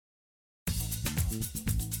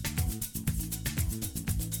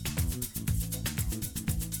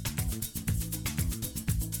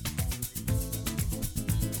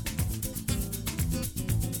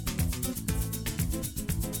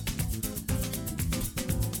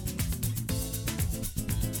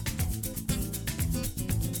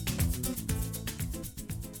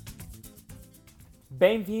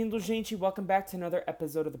Bem-vindo, gente. Welcome back to another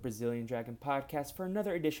episode of the Brazilian Dragon Podcast for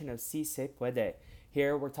another edition of Si Se Puede.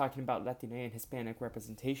 Here we're talking about Latina and Hispanic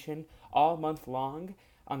representation all month long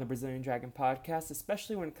on the Brazilian Dragon Podcast,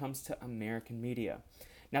 especially when it comes to American media.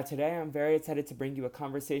 Now today I'm very excited to bring you a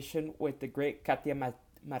conversation with the great Katya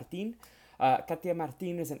Martín. Katya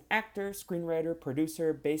Martín is an actor, screenwriter,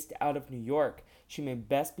 producer based out of New York. She may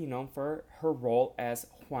best be known for her role as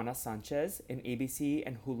Juana Sanchez in ABC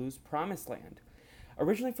and Hulu's Promised Land.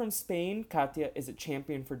 Originally from Spain, Katya is a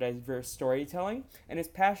champion for diverse storytelling and is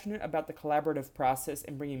passionate about the collaborative process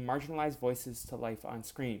and bringing marginalized voices to life on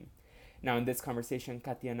screen. Now, in this conversation,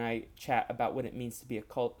 Katya and I chat about what it means to be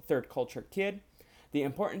a third culture kid, the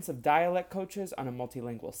importance of dialect coaches on a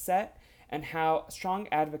multilingual set, and how strong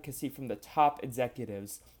advocacy from the top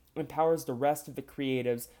executives empowers the rest of the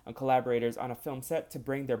creatives and collaborators on a film set to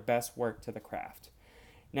bring their best work to the craft.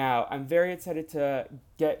 Now, I'm very excited to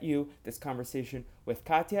get you this conversation with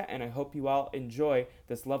Katya, and I hope you all enjoy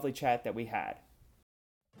this lovely chat that we had.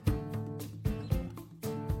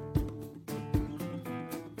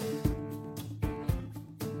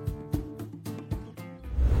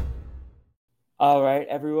 All right,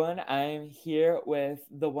 everyone, I'm here with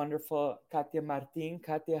the wonderful Katya Martin.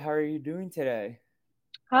 Katya, how are you doing today?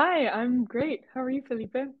 Hi, I'm great. How are you,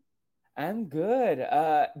 Felipe? I'm good.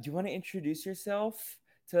 Do you want to introduce yourself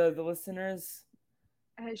to the listeners?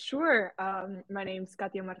 Sure. My name's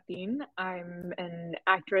Katya Martín. I'm an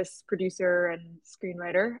actress, producer, and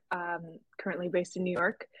screenwriter, currently based in New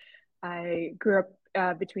York. I grew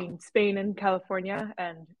up between Spain and California,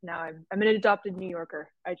 and now I'm an adopted New Yorker.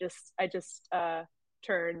 I just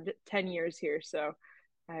turned 10 years here, so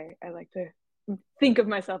I like to think of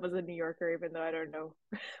myself as a New Yorker, even though I don't know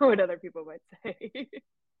what other people might say.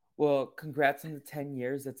 Well, congrats on the 10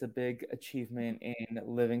 years. That's a big achievement in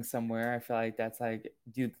living somewhere. I feel like that's like,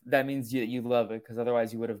 that means you love it because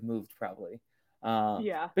otherwise you would have moved probably.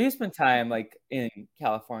 Yeah. But you spent time like in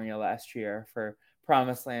California last year for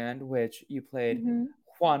Promised Land, which you played hmm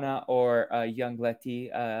Juana or young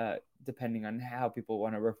Letty, depending on how people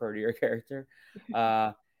want to refer to your character.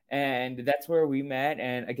 Uh, and that's where we met.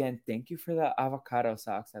 And again, thank you for the avocado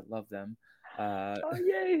socks. I love them. Oh,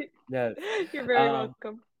 yay. Yes. You're very Um,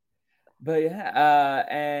 welcome. but yeah,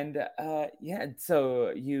 yeah,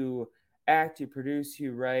 so you act, you produce,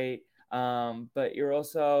 you write, but you're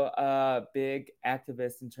also a big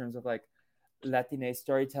activist in terms of like Latina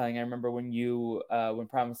storytelling. I remember when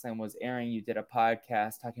Promised Land was airing, you did a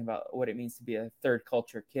podcast talking about what it means to be a third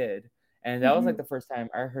culture kid, and that was like hmm the first time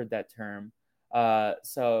I heard that term.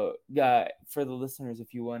 So yeah, for the listeners,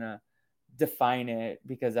 if you wanna define it,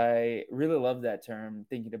 because I really love that term,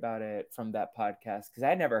 thinking about it from that podcast, because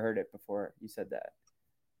I never heard it before you said that.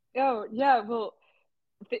 Oh, yeah. Well,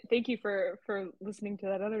 thank you for listening to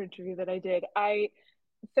that other interview that I did.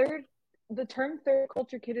 Third the term third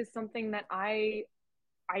culture kid is something that I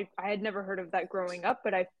had never heard of that growing up,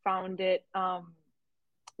 but I found it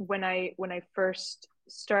when I first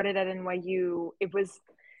started at NYU. It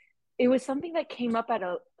was something that came up at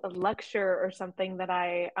a lecture or something that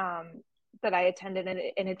I attended,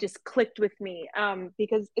 and it just clicked with me,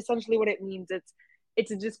 because essentially what it means,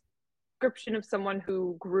 it's a description of someone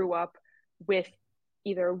who grew up with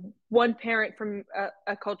either one parent from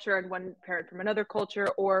a culture and one parent from another culture,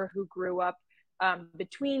 or who grew up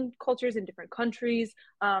between cultures in different countries,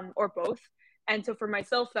 or both. And so for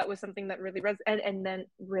myself, that was something that really and then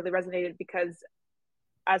really resonated, because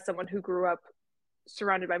as someone who grew up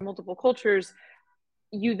surrounded by multiple cultures,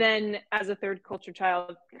 you then, as a third culture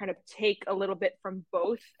child, kind of take a little bit from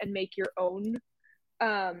both and make your own.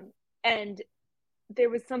 And there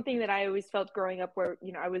was something that I always felt growing up, where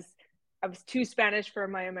I was too Spanish for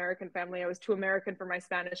my American family. I was too American for my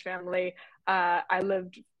Spanish family. I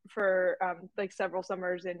lived for like several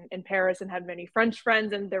summers in Paris and had many French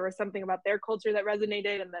friends, and there was something about their culture that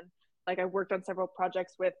resonated. And then, like, I worked on several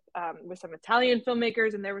projects with some Italian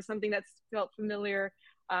filmmakers, and there was something that felt familiar.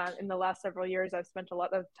 In the last several years, I've spent a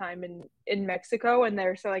lot of time in Mexico, and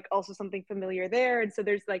there's like also something familiar there. And so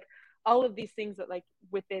there's like all of these things that, like,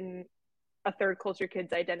 within a third culture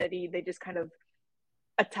kid's identity, they just kind of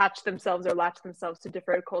attach themselves or latch themselves to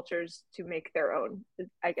different cultures to make their own,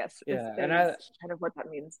 I guess, is Yeah, and I kind of what that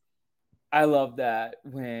means. I love that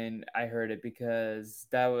when I heard it because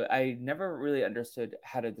I never really understood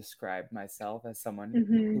how to describe myself as someone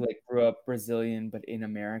who Mm-hmm. like grew up Brazilian but in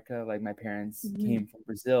America. Like my parents Mm-hmm. came from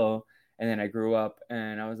Brazil and then I grew up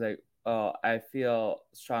and I was like, oh, I feel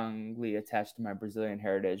strongly attached to my Brazilian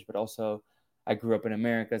heritage, but also I grew up in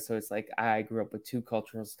America, so it's like I grew up with two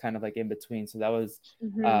cultures kind of like in between. So that was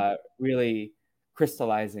Mm-hmm. really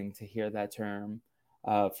crystallizing to hear that term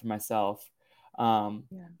for myself. Yeah.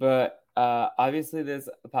 But obviously, this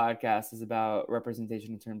podcast is about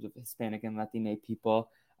representation in terms of Hispanic and Latina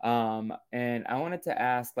people. And I wanted to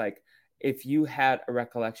ask, like, if you had a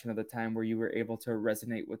recollection of the time where you were able to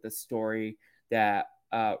resonate with a story that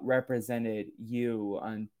represented you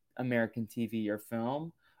on American TV or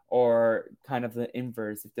film, or kind of the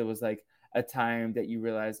inverse, if there was like a time that you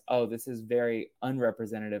realized, oh, this is very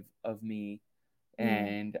unrepresentative of me, Mm.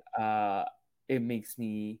 and it makes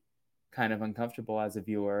me kind of uncomfortable as a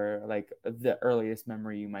viewer, like the earliest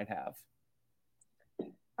memory you might have.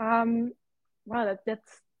 Um, wow,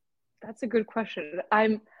 that's a good question.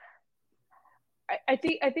 I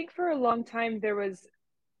think for a long time there was,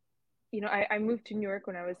 I moved to New York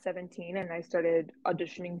when I was 17, and I started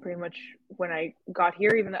auditioning pretty much when I got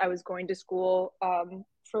here, even though I was going to school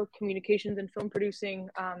for communications and film producing,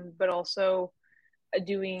 but also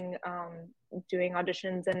doing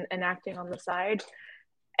auditions and acting on the side.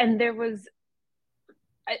 And there was,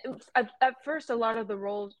 at first, a lot of the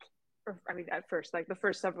roles, or I mean, at first, like the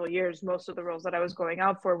first several years, most of the roles that I was going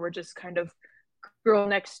out for were just kind of girl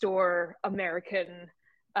next door American,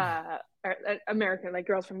 American, like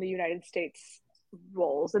girls from the United States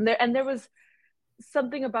roles, and there was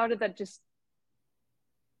something about it that just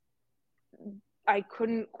I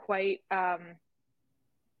couldn't quite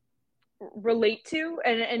relate to,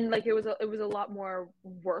 and like it was a lot more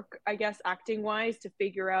work, I guess, acting wise, to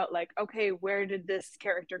figure out like, okay, where did this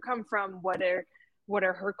character come from, what are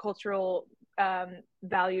her cultural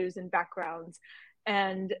values and backgrounds.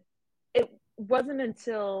 And it wasn't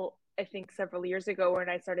until I think several years ago when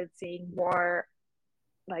I started seeing more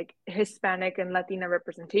like Hispanic and Latina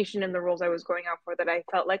representation in the roles I was going out for that I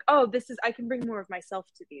felt like, oh, I can bring more of myself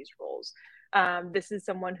to these roles. This is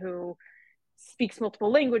someone who speaks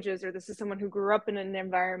multiple languages, or this is someone who grew up in an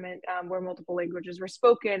environment where multiple languages were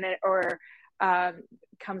spoken, or um,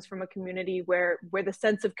 comes from a community where the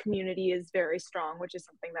sense of community is very strong, which is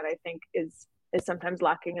something that I think is sometimes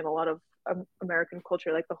lacking in a lot of American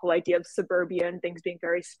culture. Like the whole idea of suburbia and things being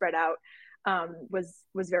very spread out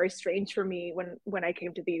was very strange for me when I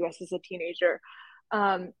came to the U.S. as a teenager.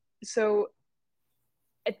 So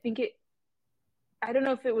I think I don't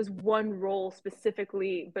know if it was one role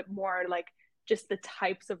specifically, but more like just the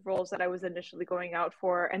types of roles that I was initially going out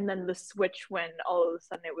for, and then the switch when all of a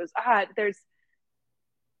sudden it was there's,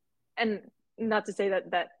 and not to say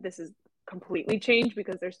that this is completely changed,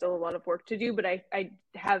 because there's still a lot of work to do, but I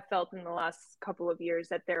have felt in the last couple of years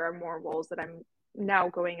that there are more roles that I'm now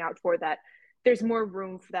going out for, that there's more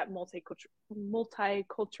room for that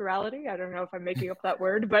multiculturality. I don't know if I'm making up that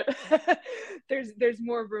word, but there's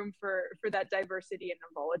more room for that diversity in a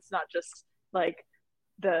role. It's not just like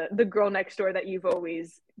the girl next door that you've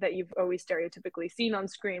always stereotypically seen on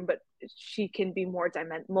screen, but she can be more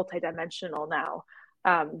multidimensional now,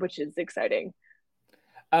 which is exciting.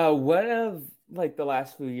 What of like the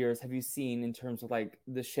last few years have you seen in terms of like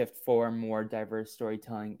the shift for more diverse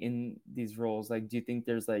storytelling in these roles? Like, do you think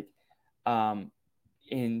there's like, um,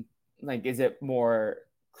 in like, is it more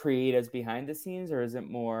creatives behind the scenes, or is it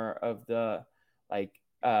more of the like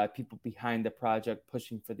people behind the project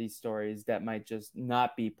pushing for these stories that might just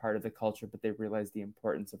not be part of the culture, but they realize the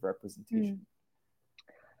importance of representation?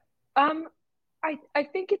 Mm. Um, I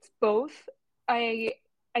think it's both. I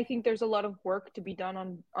I think there's a lot of work to be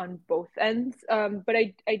done on both ends. But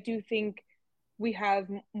I do think we have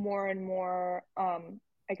more and more,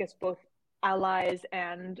 I guess, both allies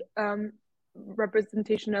and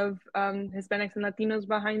representation of Hispanics and Latinos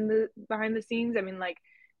behind the scenes. I mean, like,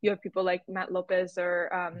 you have people like Matt Lopez or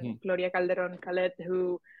Mhm. Gloria Calderon Calet,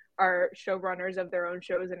 who are showrunners of their own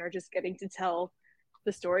shows and are just getting to tell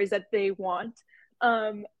the stories that they want.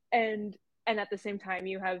 And at the same time,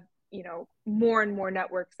 you have, more and more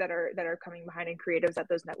networks that are coming behind, and creatives at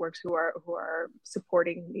those networks who are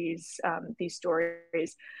supporting these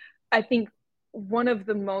stories. I think one of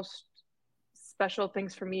the most special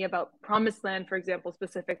things for me about Promised Land, for example,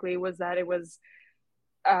 specifically, was that it was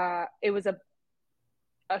a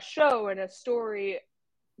show and a story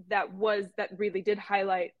that really did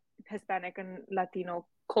highlight Hispanic and Latino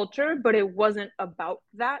culture, but it wasn't about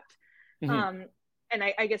that. Mhm. Um, and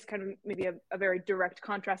I guess kind of maybe a very direct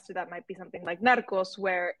contrast to that might be something like Narcos,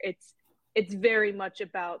 where it's it's very much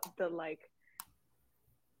about the like,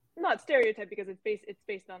 not stereotype because it's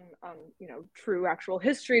based on you know, true actual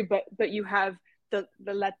history, but you have the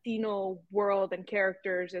Latino world and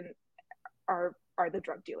characters and are the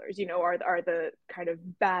drug dealers, you know, are the kind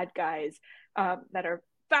of bad guys that are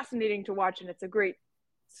fascinating to watch, and it's a great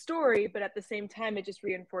story, but at the same time it just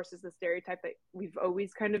reinforces the stereotype that we've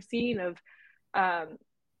always kind of seen of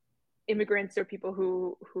immigrants or people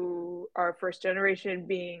who are first generation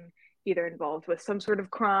being either involved with some sort of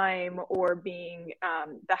crime or being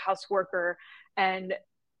the house worker. And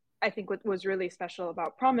I think what was really special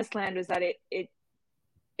about Promised Land is that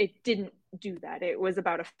it didn't do that. It was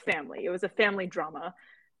about a family. It was a family drama,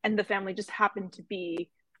 and the family just happened to be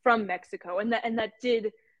from Mexico, and that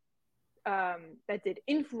did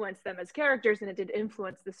influence them as characters, and it did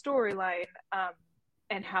influence the storyline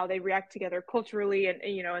and how they react together culturally, and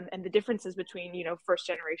you know, and the differences between, you know, first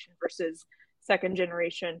generation versus second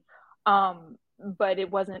generation. But it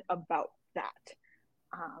wasn't about that.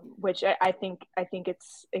 Which I think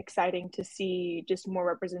it's exciting to see just more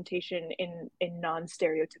representation in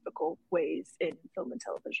non-stereotypical ways in film and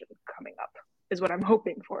television coming up, is what I'm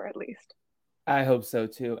hoping for, at least. I hope so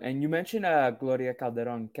too. And you mentioned Gloria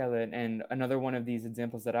Calderon Kellett, and another one of these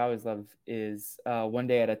examples that I always love is One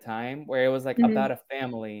Day at a Time, where it was like Mm-hmm. about a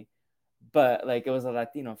family, but like it was a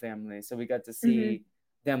Latino family, so we got to Mm-hmm. see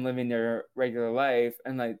them living their regular life,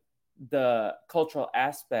 and like the cultural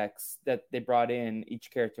aspects that they brought in, each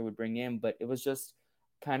character would bring in, but it was just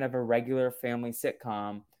kind of a regular family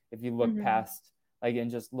sitcom. If you look Mm-hmm. past, like, and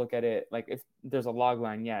just look at it, like if there's a log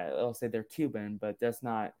line, yeah, it'll say they're Cuban, but that's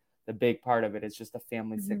not the big part of it. It's just a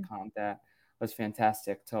family Mm-hmm. sitcom that was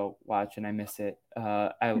fantastic to watch, and I miss it.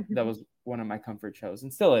 That was one of my comfort shows,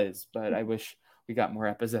 and still is, but I wish we got more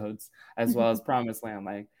episodes, as well as Promised Land.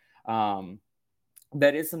 Like,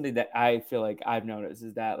 that is something that I feel like I've noticed,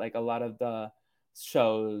 is that like a lot of the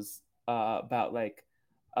shows about like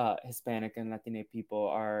Hispanic and Latino people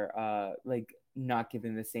are like not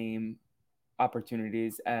given the same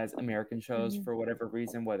opportunities as American shows Mm-hmm. for whatever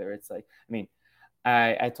reason, whether it's like, I mean,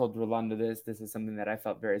 I told Rolando this is something that I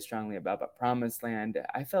felt very strongly about, but Promised Land,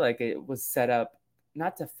 I felt like it was set up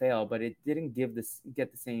not to fail, but it didn't get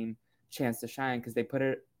the same chance to shine, because they put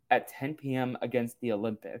it at 10 p.m. against the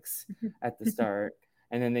Olympics at the start,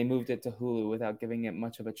 and then they moved it to Hulu without giving it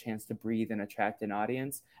much of a chance to breathe and attract an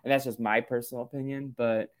audience. And that's just my personal opinion,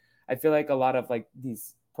 but I feel like a lot of like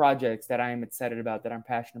these projects that I am excited about, that I'm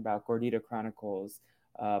passionate about, Gordita Chronicles,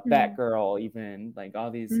 Batgirl, even like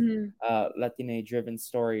all these Mm-hmm. Latina driven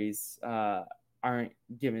stories aren't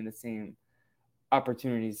given the same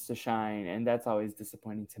opportunities to shine, and that's always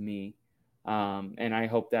disappointing to me. And I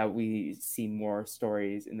hope that we see more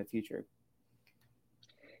stories in the future.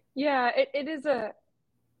 Yeah, it is a.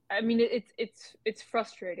 I mean, it's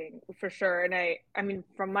frustrating for sure, and I mean,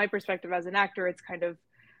 from my perspective as an actor, it's kind of,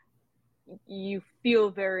 you feel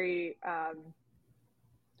very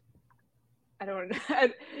I don't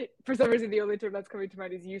for some reason the only term that's coming to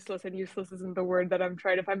mind is useless, and useless isn't the word that I'm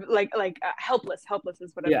trying to find. Like helpless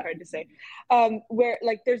is what I'm Yeah. trying to say. Where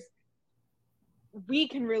like we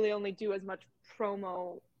can really only do as much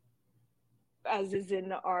promo as is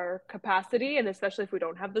in our capacity, and especially if we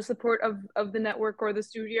don't have the support of the network or the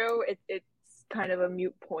studio, it's kind of a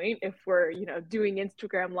mute point if we're, you know, doing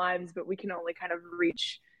Instagram lives, but we can only kind of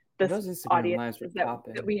reach this Those Instagram audience lives were that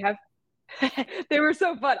popping. we have. They were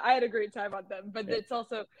so fun. I had a great time on them, but Yeah. it's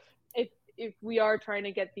also, if we are trying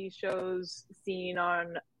to get these shows seen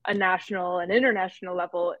on a national and international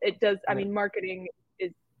level, it does. I mean, marketing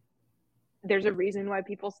is, there's a reason why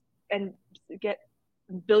people and get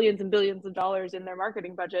billions and billions of dollars in their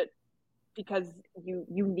marketing budget, because you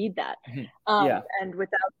need that. Yeah. And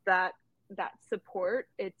without that support,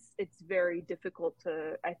 it's very difficult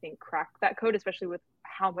to, I think, crack that code, especially with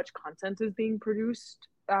how much content is being produced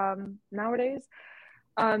nowadays.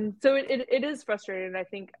 So it is frustrating.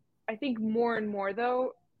 I think more and more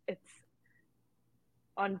though, it's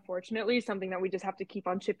unfortunately something that we just have to keep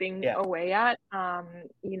on chipping Yeah. away at.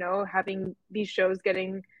 You know, having these shows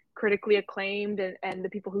getting critically acclaimed, and the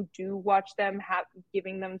people who do watch them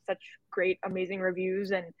giving them such great, amazing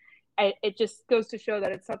reviews, and it just goes to show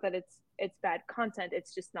that it's not that it's bad content,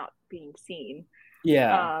 it's just not being seen.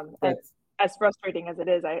 Yeah. And That's as frustrating as it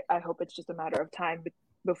is, I hope it's just a matter of time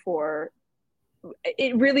before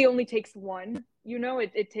it really only takes one, you know,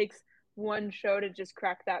 it takes one show to just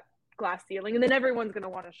crack that glass ceiling, and then everyone's going to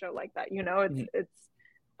want a show like that, you know. It's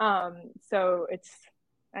so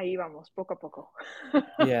ahí vamos, poco a poco.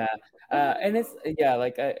 Yeah. And it's yeah,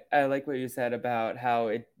 like I like what you said about how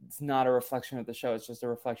it's not a reflection of the show, it's just a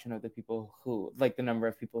reflection of the people who like the number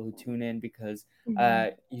of people who tune in because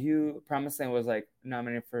Mhm. you Promising was like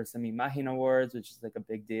nominated for some Imagine Awards, which is like a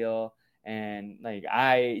big deal. And like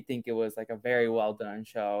I think it was like a very well done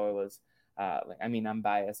show. It was like I mean I'm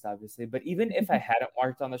biased obviously, but even if I hadn't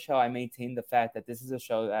worked on the show, I maintain the fact that this is a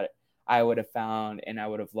show that I would have found and I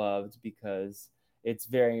would have loved because it's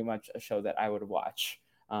very much a show that I would watch.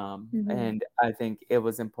 Mhm. And I think it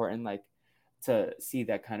was important, like, to see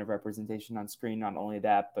that kind of representation on screen. Not only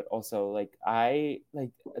that, but also like I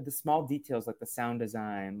like the small details, like the sound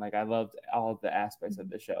design. Like I loved all of the aspects of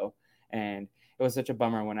Mhm. the show, and it was such a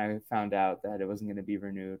bummer when I found out that it wasn't going to be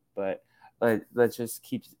renewed. But let's just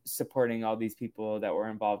keep supporting all these people that were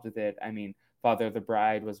involved with it. I mean, Father of the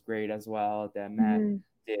Bride was great as well that Matt Mhm.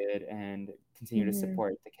 did, and continue to Mhm.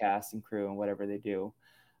 support the cast and crew and whatever they do.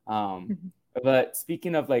 Um, Mhm. but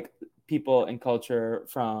speaking of like people and culture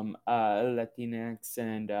from Latinx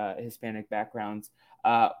and Hispanic backgrounds,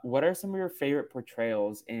 what are some of your favorite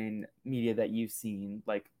portrayals in media that you've seen,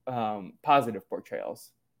 like positive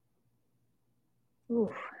portrayals?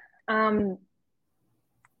 Oof. Um,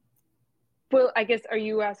 well, I guess are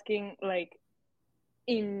you asking like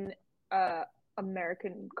in uh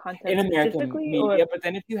American In content American specifically, or media, but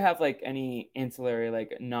then if you have like any ancillary,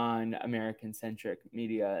 like non-American centric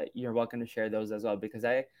media, you're welcome to share those as well. Because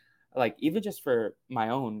I like even just for my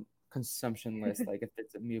own consumption list, like if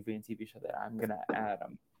it's a movie and TV show that I'm gonna add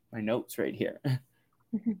my notes right here.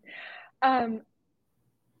 um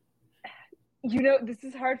this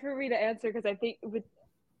is hard for me to answer because I think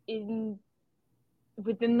in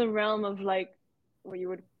within the realm of like what you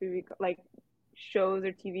would be like shows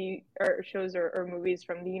or TV or shows or movies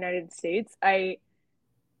from the United States, I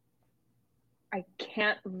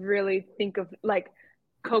can't really think of like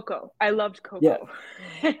Coco. I loved Yeah.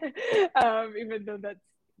 Coco, even though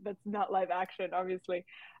that's not live action, obviously.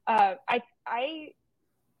 I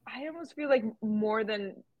almost feel like more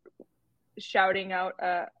than shouting out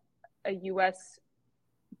a U.S.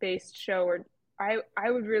 based show, or I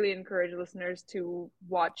would really encourage listeners to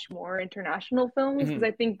watch more international films because Mhm.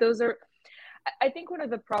 I think those are. I think one of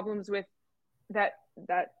the problems with that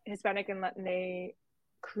that Hispanic and Latina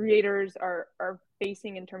creators are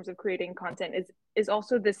facing in terms of creating content is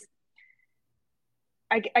also this.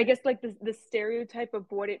 I guess like the stereotype of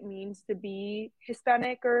what it means to be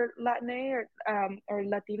Hispanic or Latina or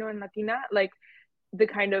Latino and Latina, like the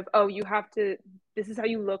kind of, oh, you have to, this is how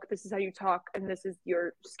you look, this is how you talk, and this is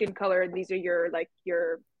your skin color, and these are your like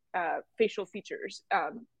your facial features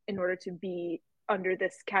in order to be under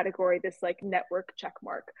this category, this like network check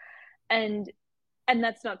mark. and and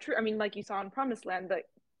that's not true. I mean, like you saw in Promised Land, that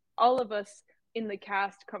all of us in the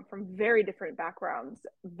cast come from very different backgrounds,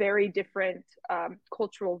 very different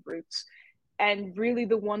cultural roots, and really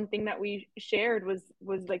the one thing that we shared was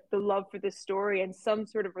like the love for this story and some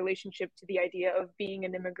sort of relationship to the idea of being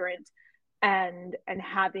an immigrant and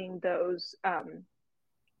having those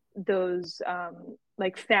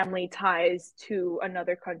like family ties to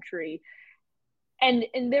another country. And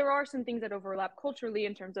there are some things that overlap culturally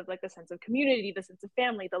in terms of like the sense of community, the sense of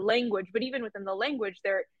family, the language, but even within the language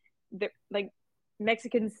they're like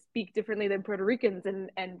Mexicans speak differently than Puerto Ricans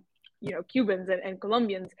and Cubans and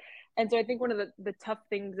Colombians. And so I think one of the tough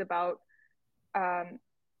things about um,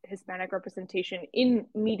 Hispanic representation in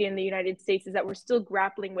media in the United States is that we're still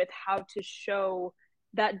grappling with how to show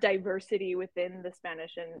that diversity within the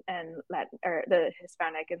Spanish and Latin, or the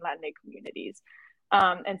Hispanic and Latin communities.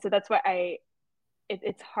 And so that's why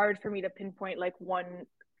it's hard for me to pinpoint like one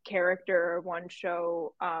character or one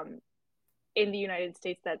show in the United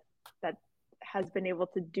States that has been able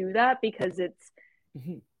to do that, because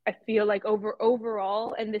Mhm. I feel like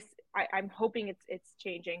overall, and this I'm hoping it's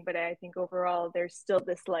changing, but I think overall there's still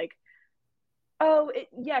this like, oh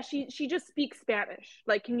yeah, she just speaks Spanish.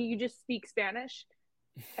 Like, can you just speak Spanish?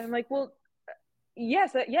 And I'm like, well,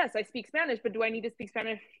 yes, I speak Spanish, but do I need to speak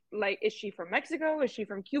Spanish? Like, is she from Mexico? Is she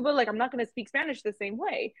from Cuba? Like, I'm not going to speak Spanish the same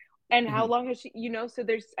way. And how Mhm. long has she? So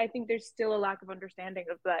I think there's still a lack of understanding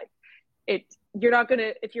of that. You're not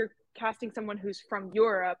gonna, if you're casting someone who's from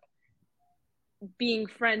Europe, being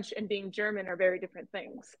French and being German are very different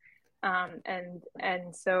things.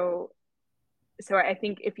 And so I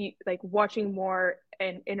think if you like watching more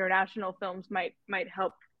and international films might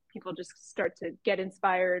help people just start to get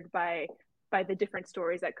inspired by the different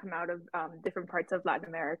stories that come out of different parts of Latin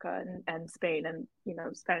America and Spain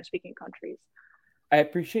and Spanish speaking countries. I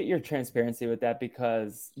appreciate your transparency with that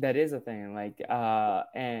because that is a thing. Like,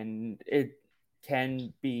 and it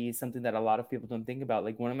can be something that a lot of people don't think about.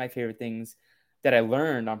 Like, one of my favorite things that I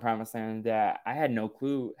learned on Promised Land that I had no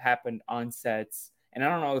clue happened on sets. And I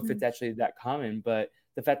don't know if it's actually that common, but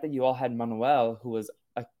the fact that you all had Manuel, who was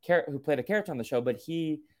who played a character on the show, but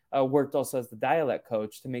he worked also as the dialect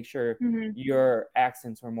coach to make sure Mm-hmm. your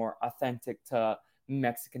accents were more authentic to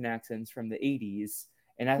Mexican accents from the 80s.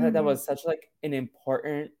 And I thought that Mm-hmm. was such like an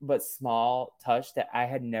important but small touch that I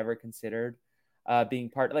had never considered being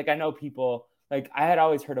part. Like I know people like I had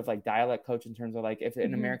always heard of like dialect coach in terms of like if an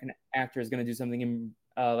Mm-hmm. American actor is going to do something in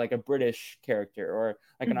like a British character or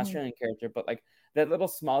like an Mm-hmm. Australian character, but like that little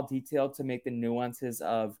small detail to make the nuances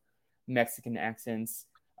of Mexican accents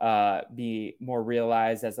be more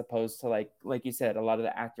realized as opposed to like you said, a lot of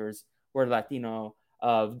the actors were Latino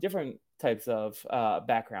of different types of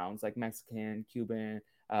backgrounds, like Mexican, Cuban.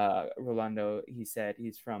 Rolando, he said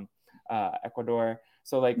he's from Ecuador.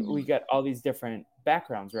 So like we get all these different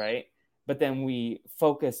backgrounds, right? But then we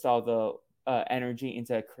focused all the energy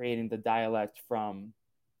into creating the dialect from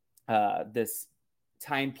this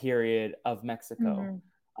time period of Mexico.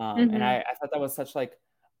 Mm-hmm. And Mm-hmm. I thought that was such like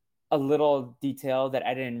a little detail that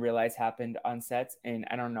I didn't realize happened on sets. And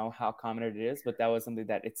I don't know how common it is, but that was something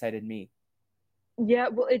that excited me. Yeah,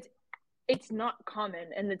 well, it's not common,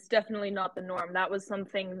 and it's definitely not the norm. That was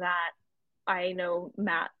something that I know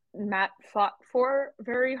Matt fought for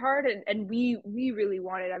very hard, and we really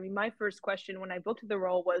wanted. I mean, my first question when I booked the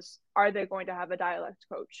role was, are they going to have a dialect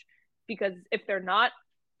coach? Because if they're not,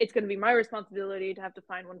 it's going to be my responsibility to have to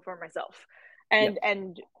find one for myself. Yeah.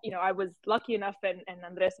 And you know, I was lucky enough, and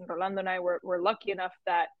Andres and Rolando and I were lucky enough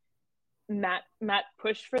that Matt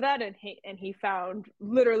pushed for that, and he found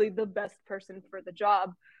literally the best person for the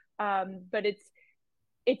job. But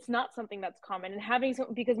it's not something that's common, and having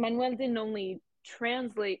some, because Manuel didn't only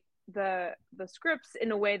translate the scripts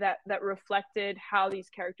in a way that reflected how these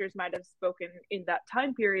characters might have spoken in that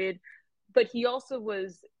time period, but he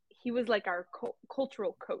was like our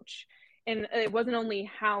cultural coach, and it wasn't only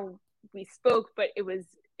how we spoke, but it was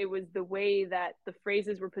the way that the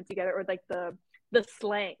phrases were put together, or like the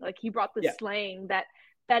slang. Like he brought the Yeah. slang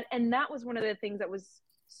and that was one of the things that was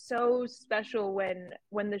so special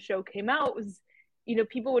when the show came out. Was, you know,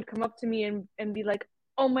 people would come up to me and be like,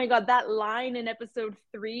 oh my god, that line in episode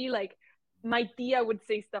 3, like my tia would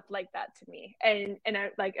say stuff like that to me, and I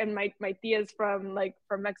like, and my tia's from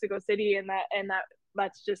Mexico City, and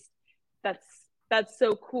that's just that's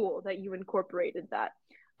so cool that you incorporated that.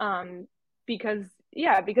 um because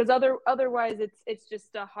yeah, because otherwise it's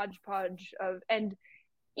just a hodgepodge of, and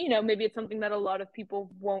you know, maybe it's something that a lot of people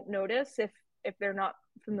won't notice if they're not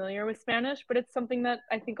familiar with Spanish, but it's something that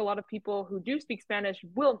I think a lot of people who do speak Spanish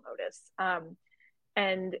will notice.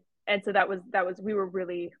 And so that was we were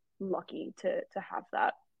really lucky to have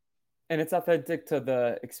that. And it's authentic to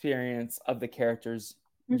the experience of the characters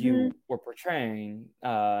Mm-hmm. you were portraying.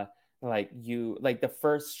 Like the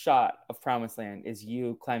first shot of Promised Land is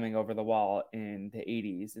you climbing over the wall in the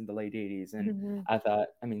 80s, in the late 80s. And Mm-hmm. I thought,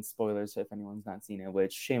 I mean, spoilers if anyone's not seen it,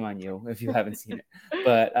 which shame on you if you haven't seen it.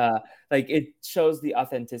 But like it shows the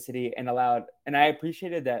authenticity and allowed, and I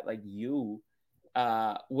appreciated that like you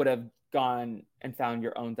would have gone and found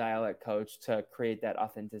your own dialect coach to create that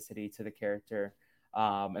authenticity to the character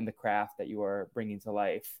and the craft that you are bringing to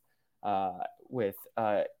life with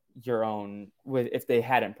your own with if they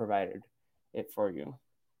hadn't provided it for you.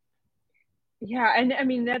 Yeah, and I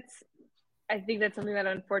mean I think that's something that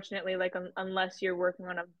unfortunately, like, unless you're working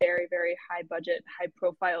on a very very high budget, high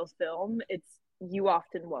profile film, it's you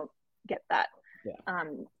often won't get that. Yeah.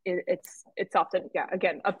 It's often, yeah,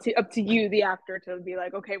 again, up to you, the actor, to be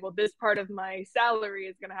like, okay, well, this part of my salary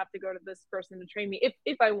is going to have to go to this person to train me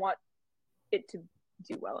if I want it to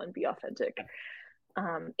do well and be authentic.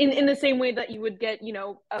 In the same way that you would get, you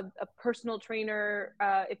know, a personal trainer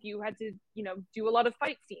if you had to, you know, do a lot of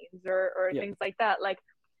fight scenes or Yeah. things like that. Like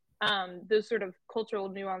those sort of cultural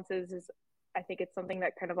nuances is, I think it's something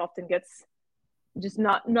that kind of often gets just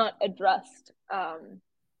not addressed,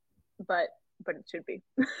 but it should be.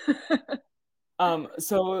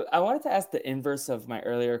 So I wanted to ask the inverse of my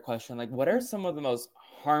earlier question. Like, what are Mm-hmm. some of the most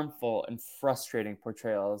harmful and frustrating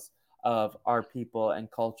portrayals of our people and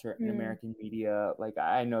culture in American media? Like,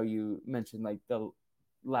 I know you mentioned like the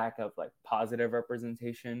lack of like positive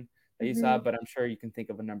representation that you saw, Mm-hmm. but I'm sure you can think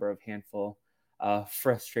of a number of handful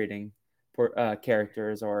frustrating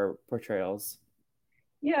characters or portrayals.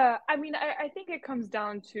 Yeah, I mean, I think it comes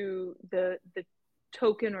down to the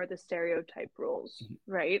token or the stereotype roles, Mhm.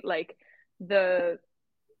 right? Like the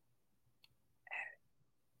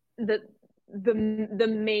the the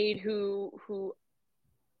maid who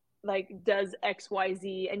like does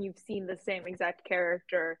XYZ, and you've seen the same exact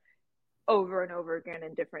character over and over again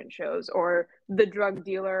in different shows, or the drug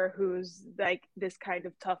dealer who's like this kind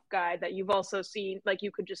of tough guy that you've also seen, like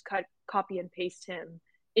you could just copy and paste him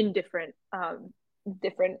in different uh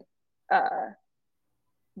different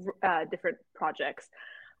projects.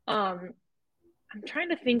 I'm trying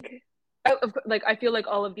to think. Like I feel like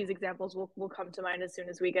all of these examples will come to mind as soon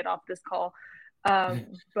as we get off this call,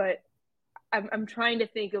 but I'm trying to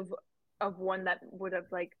think of one that would have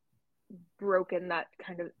like broken that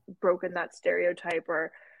stereotype,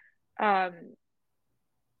 or um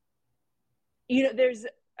there's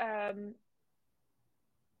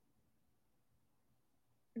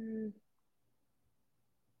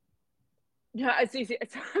yeah, I see.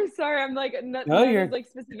 I'm sorry, I'm like No, none is you're like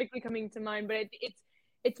specifically coming to mind, but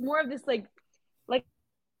it's more of this like I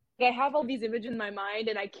have all these images in my mind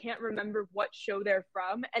and I can't remember what show they're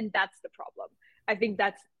from, and that's the problem. I think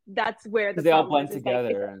that's where the because they all problem blend is like if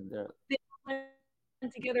together and they're they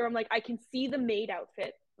blend together, I'm like I can see the maid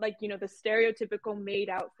outfit, like the stereotypical maid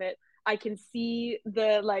outfit. I can see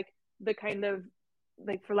the kind of,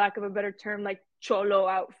 like, for lack of a better term, like cholo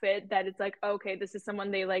outfit, that it's like, okay, this is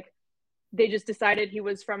someone they just decided he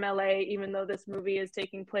was from LA, even though this movie is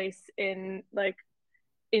taking place in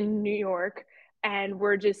New York, and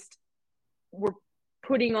we're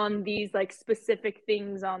putting on these like specific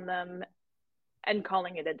things on them and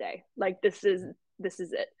calling it a day. Like this is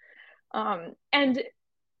it. And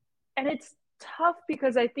it's tough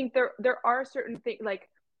because I think there are certain things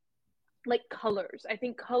like colors. I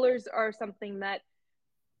think colors are something that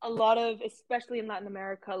a lot of, especially in Latin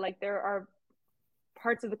America, like there are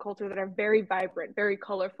parts of the culture that are very vibrant, very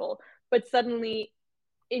colorful, but suddenly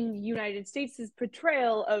in the United States'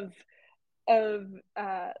 portrayal of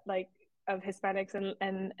like of Hispanics and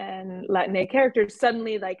Latinx characters,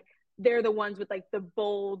 suddenly like they're the ones with like the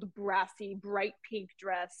bold, brassy, bright pink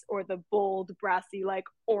dress, or the bold, brassy, like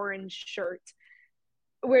orange shirt,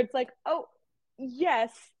 where it's like, oh,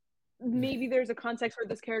 yes, maybe there's a context where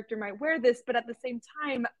this character might wear this, but at the same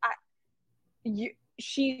time,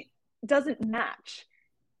 she doesn't match.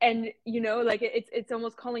 And like it's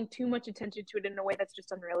almost calling too much attention to it in a way that's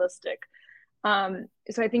just unrealistic. So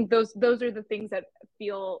I think those are the things that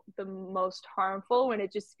feel the most harmful, when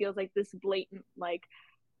it just feels like this blatant, like,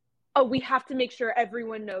 oh, we have to make sure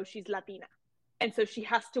everyone knows she's Latina, and so she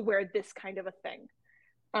has to wear this kind of a thing.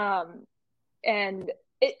 And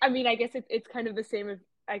I mean, I guess it's kind of the same as,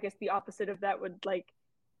 I guess the opposite of that would, like,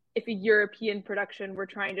 if a European production were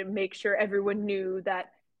trying to make sure everyone knew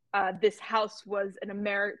that this house was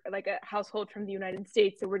like a household from the United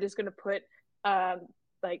States, so we're just going to put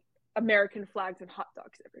like American flags and hot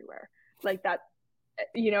dogs everywhere, like that,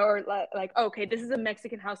 or like, okay, this is a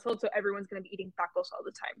Mexican household, so everyone's going to be eating tacos all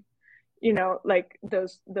the time, like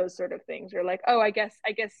those sort of things, or like, oh, I guess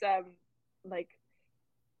like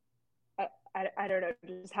I don't know,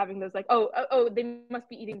 just having those like, oh, they must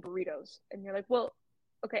be eating burritos, and you're like, well,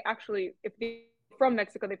 okay, actually, if they're from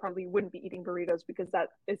Mexico, they probably wouldn't be eating burritos, because that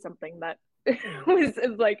is something that is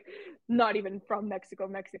like not even from Mexico.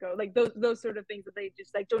 Like those sort of things that they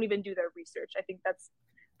just like don't even do their research. I think that's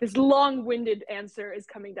this long-winded answer is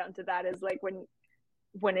coming down to that, is like when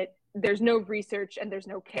there's no research and there's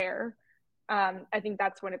no care. I think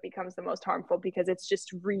that's when it becomes the most harmful, because it's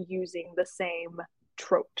just reusing the same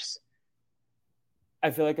tropes. I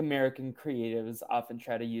feel like American creatives often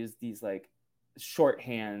try to use these like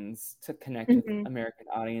shorthands to connect with Mm-hmm. American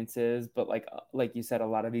audiences, but like you said, a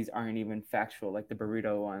lot of these aren't even factual. Like the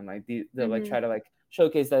burrito one, like they'll like Mm-hmm. try to like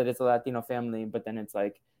showcase that it's a Latino family, but then it's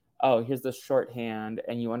like, oh, here's the shorthand,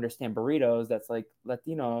 and you understand burritos, that's like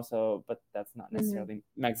Latino, so but that's not Mm-hmm. necessarily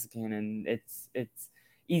Mexican, and it's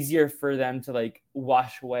easier for them to like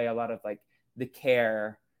wash away a lot of like the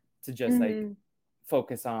care to just like Mm-hmm.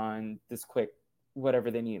 focus on this quick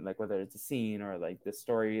whatever they need, like whether it's a scene or like the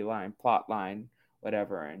storyline, plot line,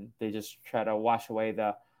 whatever, and they just try to wash away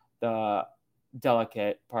the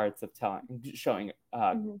delicate parts of telling, showing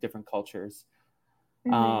Mm-hmm. different cultures.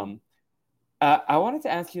 Mm-hmm. Um, I wanted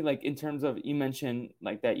to ask you, like, in terms of, you mentioned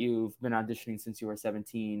like that you've been auditioning since you were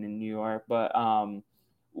 17 in New York, but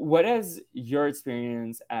what has your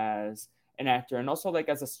experience as an actor and also like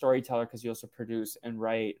as a storyteller, because you also produce and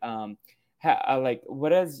write, like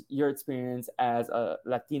what has your experience as a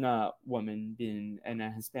Latina woman been and a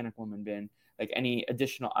Hispanic woman been? Like any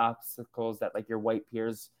additional obstacles that like your white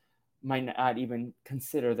peers might not even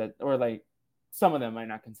consider, that, or like some of them might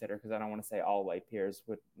not consider, because I don't want to say all white peers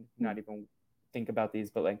would not even think about these,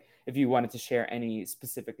 but like if you wanted to share any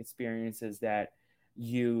specific experiences that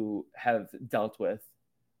you have dealt with.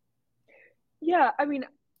 Yeah, I mean,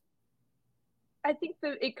 I think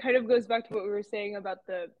that it kind of goes back to what we were saying about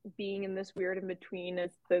the being in this weird in between,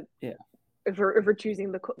 as the Yeah. if we're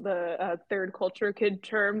choosing the third culture kid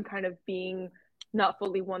term, kind of being not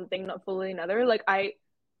fully one thing, not fully another. Like I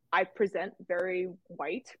present very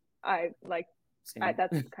white. I like Same.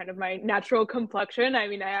 that's kind of my natural complexion. I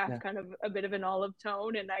mean, I have Yeah. kind of a bit of an olive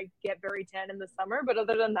tone, and I get very tan in the summer. But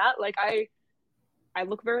other than that, like I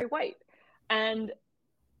look very white, and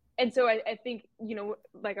so I think,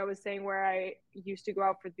 like I was saying, where I used to go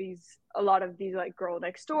out for a lot of these like girl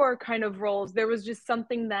next door kind of roles, there was just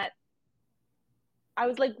something that I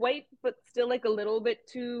was like white, but still like a little bit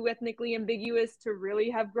too ethnically ambiguous to really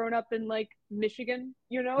have grown up in like Michigan,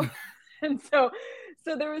 and so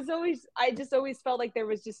there was always, I just always felt like there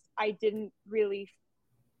was just, I didn't really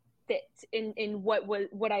fit in what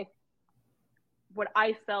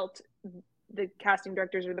I felt the casting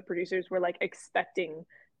directors or the producers were like expecting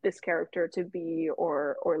this character to be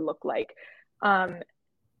or look like. Um,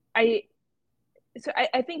 I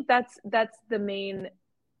I think that's the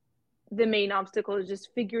main obstacle, is just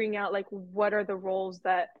figuring out like what are the roles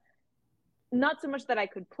that, not so much that I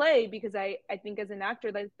could play, because I think as an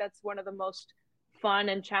actor that's one of the most fun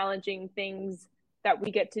and challenging things that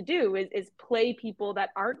we get to do is play people that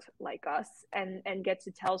aren't like us, and get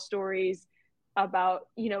to tell stories about,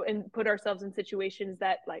 and put ourselves in situations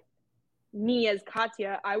that, like, me as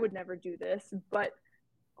Katya, I would never do this, but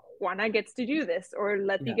Juana gets to do this, or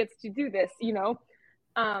Letty Yeah. gets to do this.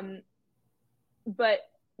 Um, but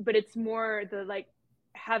it's more the, like,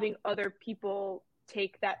 having other people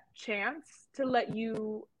take that chance to let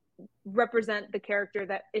you represent the character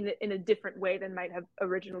that in a different way than might have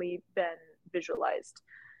originally been visualized.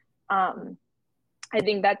 um I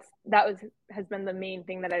think has been the main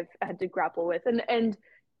thing that I've had to grapple with, and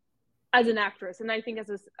as an actress, and I think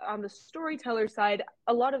on the storyteller side,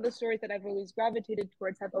 a lot of the stories that I've always gravitated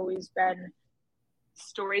towards have always been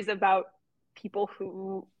stories about people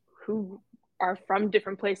who are from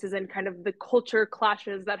different places, and kind of the culture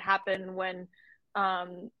clashes that happen when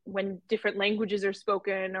different languages are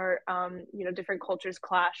spoken, or different cultures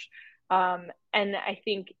clash. And I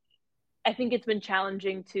think it's been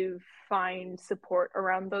challenging to find support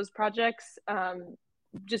around those projects,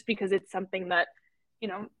 just because it's something that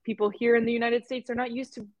people here in the United States are not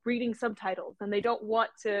used to reading subtitles, and they don't want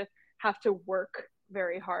to have to work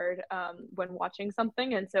very hard when watching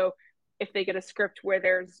something. And so if they get a script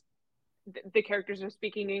where the characters are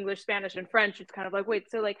speaking English, Spanish, and French, it's kind of like, wait,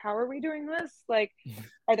 so like, how are we doing this? Like,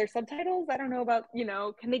 are there subtitles? I don't know about,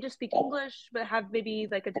 can they just speak English but have maybe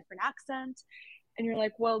like a different accent? And you're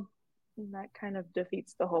like, well, that kind of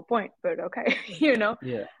defeats the whole point, but okay.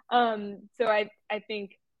 Yeah. So I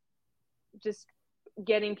think just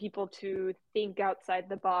getting people to think outside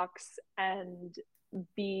the box and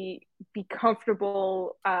be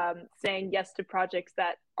comfortable saying yes to projects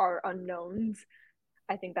that are unknowns.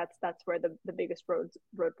 I think that's where the biggest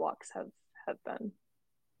roadblocks have been.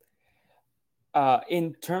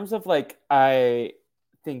 In terms of like, I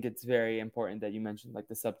think it's very important that you mentioned like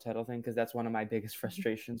the subtitle thing, because that's one of my biggest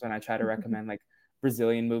frustrations when I try to recommend like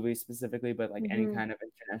Brazilian movies specifically, but like any Mm-hmm. kind of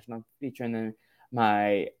international feature. And then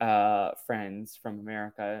my friends from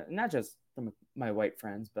America, not just from my white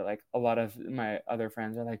friends, but like a lot of my other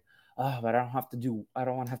friends are like, oh, but I don't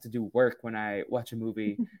want to have to do work when I watch a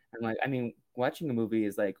movie. And like, I mean, watching a movie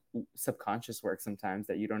is like subconscious work sometimes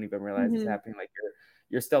that you don't even realize is Mm-hmm. happening. Like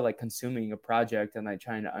you're still like consuming a project and like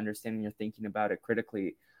trying to understand, and you're thinking about it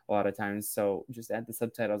critically a lot of times. So just add the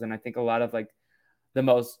subtitles. And I think a lot of like the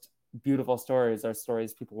most beautiful stories are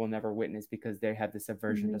stories people will never witness because they have this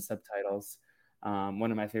aversion Mm-hmm. to subtitles. One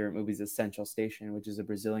of my favorite movies is Central Station, which is a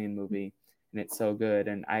Brazilian movie, and it's so good.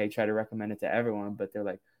 And I try to recommend it to everyone, but they're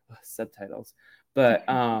like, subtitles. But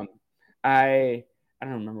I I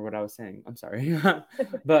don't remember what I was saying. I'm sorry.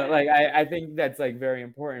 But like I think that's like very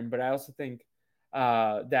important. But I also think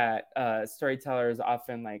that storytellers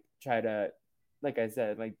often like try to, like I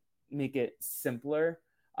said, like make it simpler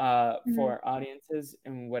Mm-hmm. for audiences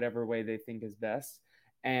in whatever way they think is best.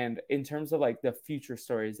 And in terms of like the future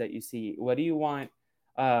stories that you see, what do you want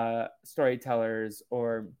storytellers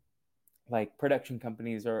or like production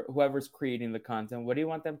companies or whoever's creating the content, what do you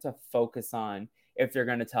want them to focus on if they're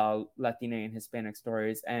going to tell Latina and Hispanic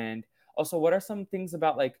stories? And also, what are some things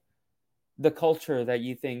about like the culture that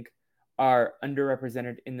you think are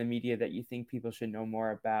underrepresented in the media that you think people should know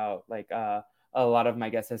more about? Like a lot of my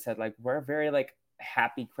guests have said, like, we're a very like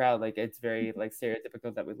happy crowd. Like it's very like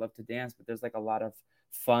stereotypical that we love to dance, but there's like a lot of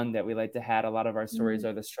fun that we like to have. A lot of our stories Mm-hmm.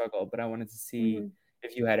 are the struggle. But I wanted to see Mm-hmm.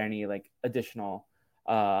 if you had any like additional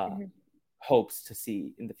uh, hopes to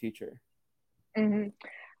see in the future.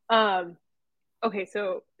 Mm-hmm. Um, okay,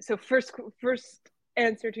 so first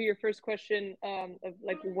answer to your first question, of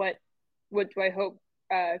like what do I hope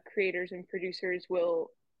creators and producers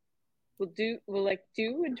will do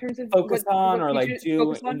in terms of focus on, what or future like do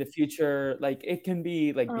focus in on? the future? Like it can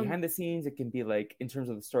be like Um, behind the scenes, it can be like in terms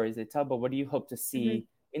of the stories they tell, but what do you hope to mhm, see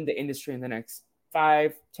in the industry in the next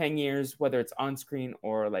 5, 10 years, whether it's on screen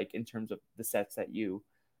or like in terms of the sets that you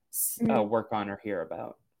mhm. work on or hear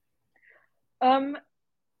about? Um,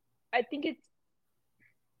 I think it's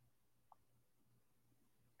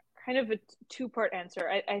kind of a two-part answer.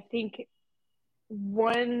 I think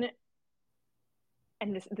one,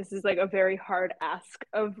 and this is like a very hard ask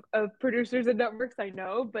of producers and networks, I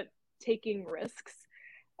know, but taking risks.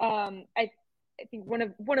 I think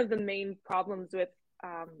one of the main problems with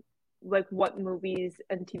um, like what movies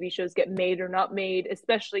and TV shows get made or not made,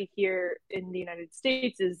 especially here in the United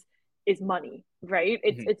States, is money, right?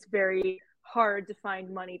 Mhm. It's very hard to find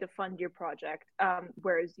money to fund your project.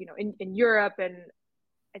 Whereas in Europe and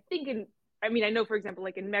I think I mean, I know, for example,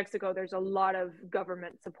 like in Mexico, there's a lot of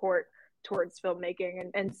government support towards filmmaking,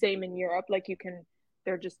 and same in Europe. Like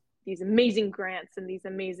there are just these amazing grants and these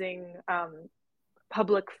amazing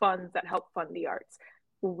public funds that help fund the arts.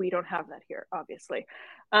 Well, we don't have that here, obviously,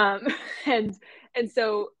 um, and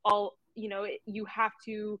so you have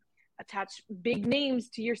to attach big names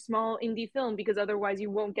to your small indie film because otherwise you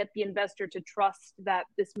won't get the investor to trust that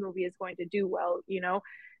this movie is going to do well.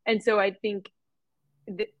 And so I think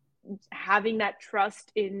th- having that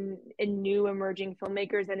trust in new emerging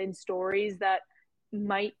filmmakers and in stories that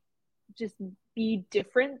might just be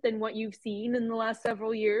different than what you've seen in the last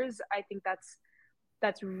several years, I think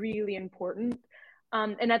that's really important.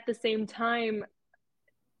 And at the same time,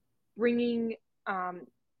 bringing um,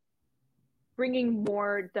 bringing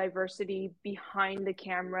more diversity behind the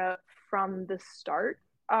camera from the start,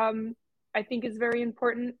 I think is very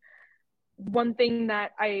important. One thing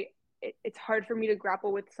that it's hard for me to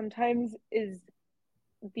grapple with sometimes is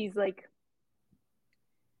these like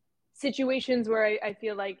situations where I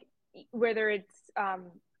feel like whether it's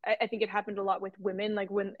I think it happened a lot with women, like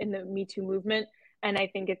when in the Me Too movement, and I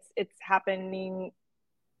think it's happening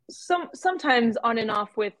sometimes on and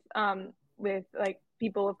off with like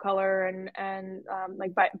people of color and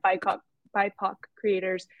like BIPOC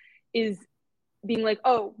creators, is being like,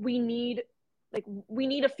 oh, we need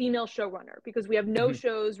a female showrunner because we have no Mhm.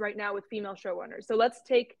 shows right now with female showrunners. So let's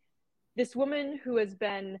take this woman who has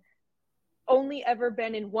been only ever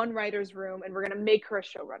been in one writer's room and we're going to make her a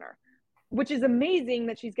showrunner, which is amazing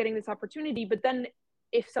that she's getting this opportunity. But then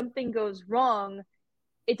if something goes wrong,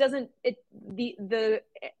 it doesn't it the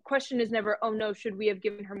question is never, oh no, should we have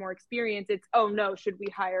given her more experience? It's, oh no, should we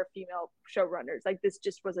hire female showrunners? Like, this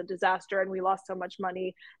just was a disaster and we lost so much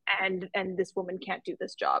money, and this woman can't do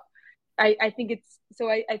this job. I think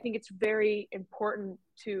it's very important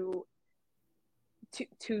to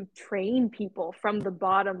train people from the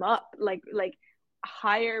bottom up, like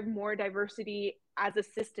hire more diversity as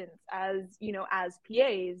assistants, as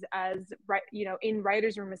PAs, as in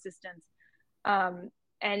writers room assistants, um,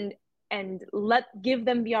 and give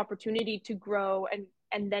them the opportunity to grow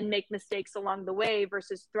and then make mistakes along the way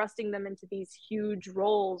versus thrusting them into these huge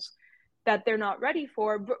roles that they're not ready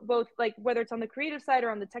for, both like whether it's on the creative side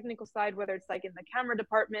or on the technical side, whether it's like in the camera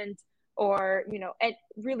department or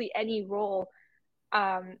really any role.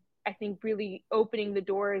 I think really opening the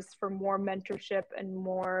doors for more mentorship and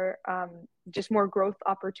more just more growth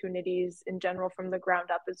opportunities in general from the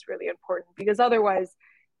ground up is really important, because otherwise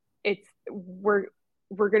it's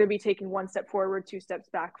we're going to be taking one step forward, two steps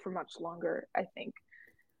back for much longer, I think.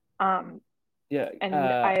 Yeah. And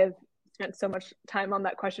I have spent so much time on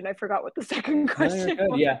that question, I forgot what the second No, you're question good.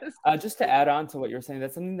 was. Yeah. Just to add on to what you're saying,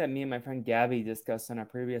 that's something that me and my friend Gabby discussed in our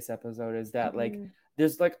previous episode, is that like Mm-hmm.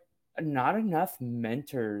 there's like not enough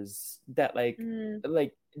mentors that like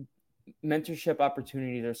mentorship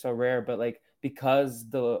opportunities are so rare, but like because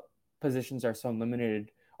the positions are so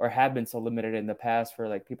limited or have been so limited in the past for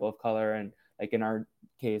like people of color and like in our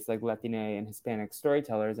case like Latina and Hispanic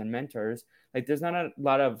storytellers and mentors, like there's not a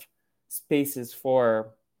lot of spaces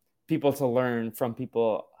for people to learn from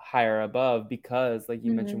people higher above, because like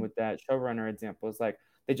you mentioned Mm-hmm. with that showrunner example, is like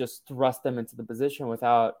they just thrust them into the position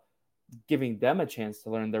without giving them a chance to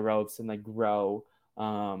learn the ropes and like grow.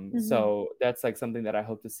 Mm-hmm. So that's like something that I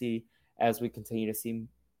hope to see as we continue to see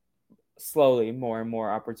slowly more and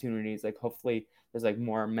more opportunities. Like hopefully there's like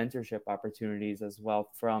more mentorship opportunities as well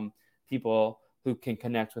from people who can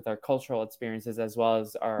connect with our cultural experiences as well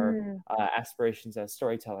as our aspirations as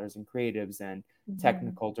storytellers and creatives and Mm-hmm.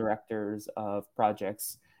 technical directors of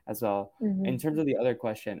projects as well. Mm-hmm. In terms of the other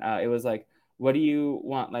question, it was like, what do you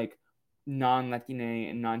want like non-Latine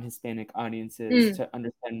and non-Hispanic audiences to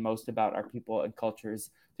understand most about our people and cultures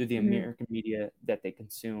through the Mm-hmm. American media that they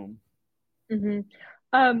consume? Mm-hmm.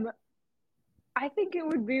 Um, I think it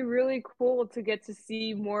would be really cool to get to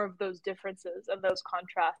see more of those differences and those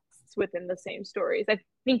contrasts within the same stories.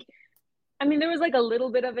 Think, I mean, there was like a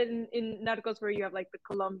little bit of it in Narcos where you have like the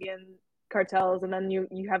Colombian cartels and then you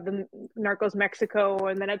have the Narcos Mexico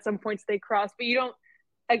and then at some points they cross, but you don't,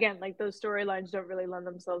 again, like those storylines don't really lend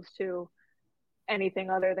themselves to anything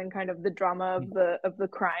other than kind of the drama of the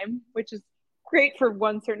crime, which is great for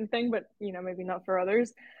one certain thing, but you know, maybe not for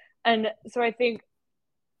others. And so I think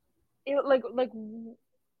it, like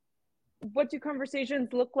what do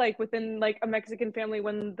conversations look like within like a Mexican family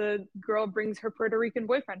when the girl brings her Puerto Rican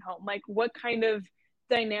boyfriend home? Like what kind of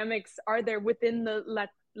dynamics are there within the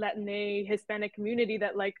Latin Hispanic community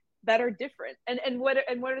that like that are different? And what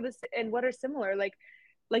are what are similar? Like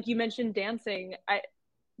you mentioned dancing. I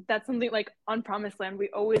That's something like on Promised Land we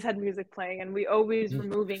always had music playing and we always were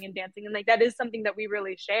moving and dancing and like that is something that we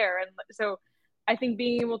really share. And so I think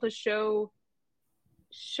being able to show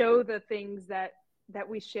the things that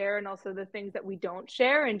we share and also the things that we don't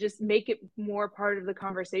share and just make it more part of the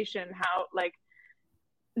conversation, how like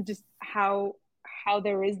just how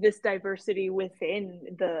there is this diversity within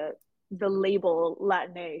the label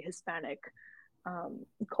Latin Hispanic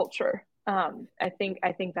culture. I think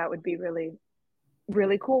that would be really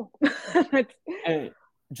really cool. And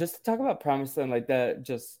just to talk about Promised Land, like that,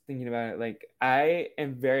 just thinking about it, like I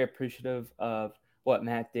am very appreciative of what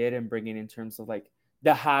Matt did and bringing in terms of like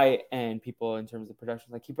the high end people in terms of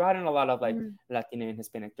production. Like he brought in a lot of like Mm-hmm. Latina and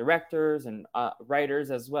Hispanic directors and writers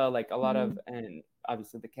as well, like a lot Mm-hmm. of, and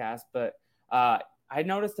obviously the cast. But uh, I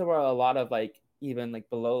noticed there were a lot of like even like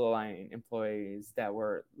below the line employees that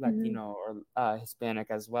were Mm-hmm. Latino or Hispanic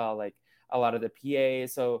as well, like a lot of the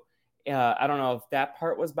PAs. So I don't know if that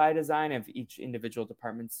part was by design, if each individual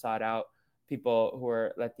department sought out people who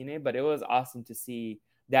were Latine, but it was awesome to see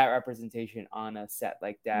that representation on a set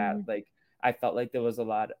like that. Mm-hmm. Like I felt like there was a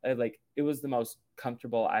lot, like it was the most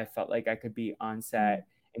comfortable I felt like I could be on set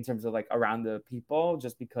in terms of like around the people,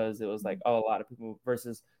 just because it was like, oh, a lot of people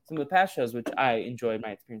versus some of the past shows, which I enjoyed my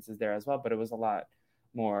experiences there as well, but it was a lot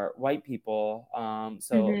more white people.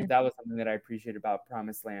 So Mm-hmm. that was something that I appreciate about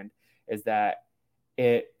Promised Land, is that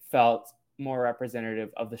it felt more representative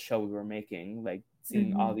of the show we were making, like seeing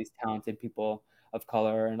Mm-hmm. all these talented people of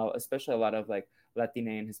color and especially a lot of like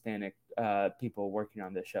Latina and Hispanic people working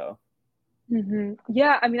on the show. Mm-hmm.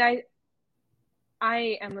 Yeah, I mean,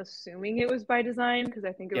 I am assuming it was by design because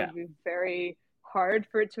I think it Yeah. would be very hard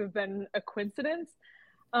for it to have been a coincidence.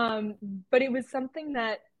 Um, but it was something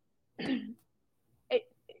that it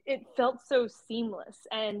it felt so seamless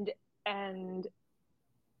and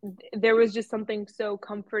there was just something so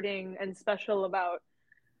comforting and special about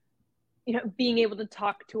being able to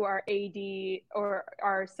talk to our AD or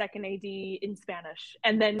our second AD in Spanish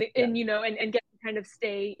and then Yeah. and get to kind of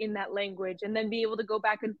stay in that language and then be able to go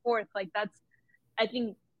back and forth. Like that's, I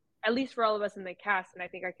think, at least for all of us in the cast, and I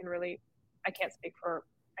think I can't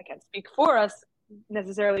speak for us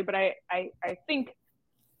necessarily, but I think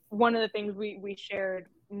one of the things we shared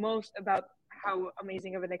most about how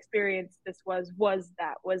amazing of an experience this was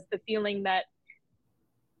the feeling that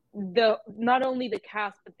the not only the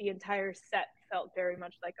cast but the entire set felt very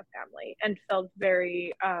much like a family and felt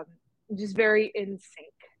very just very in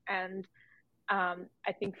sync. And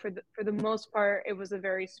I think for the most part, it was a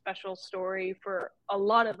very special story for a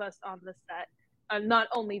lot of us on the set, not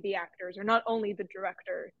only the actors or not only the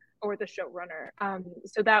director or the showrunner.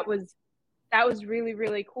 So that was really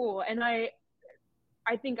really cool, and I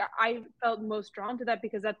think I felt most drawn to that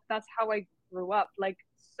because that's how I grew up. Like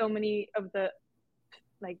so many of the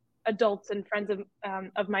like adults and friends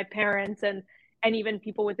of my parents and even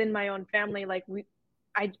people within my own family, like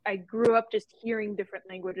I grew up just hearing different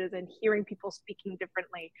languages and hearing people speaking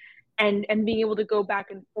differently and being able to go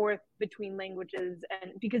back and forth between languages,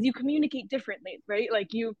 and because you communicate differently, right?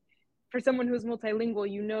 Like you, for someone who's multilingual,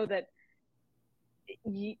 you know that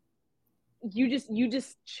you, you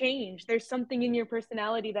just change. There's something in your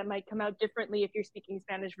personality that might come out differently if you're speaking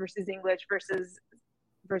Spanish versus English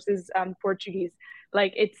versus Portuguese.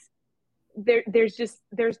 Like it's there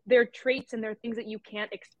are traits and there are things that you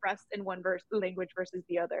can't express in one language versus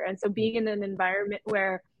the other. And so being in an environment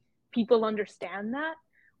where people understand that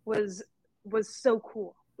was so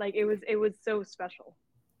cool. Like it was so special.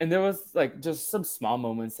 And there was like just some small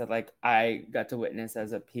moments that like I got to witness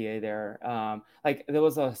as a PA there. Like there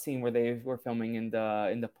was a scene where they were filming in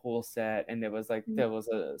the pool set, and there was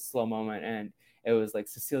a slow moment, and it was like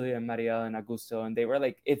Cecilia, Maria, and Augusto, and they were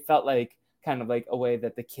like, it felt like kind of like a way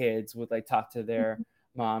that the kids would like talk to their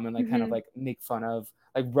mom and like kind of Mm-hmm. like make fun of,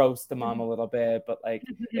 like roast the mom a little bit, but like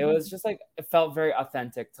it was just like it felt very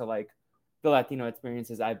authentic to like the Latino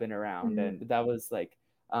experiences I've been around, Mm-hmm. and that was like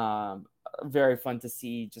Um, Very fun to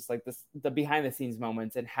see just like the behind the scenes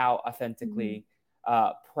moments and how Mm-hmm. authentically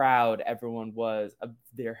proud everyone was of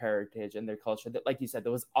their heritage and their culture. That, like you said,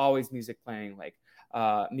 there was always music playing. Like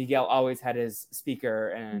Miguel always had his speaker,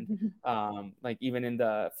 and like even in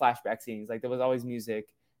the flashback scenes, like there was always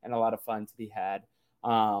music and a lot of fun to be had.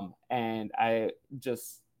 And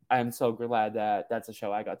I'm so glad that that's a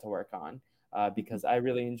show I got to work on, because I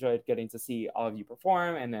really enjoyed getting to see all of you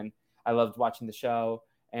perform, and then I loved watching the show.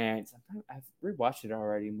 And sometimes I've rewatched it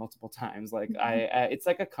already multiple times. Like it's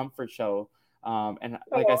like a comfort show. And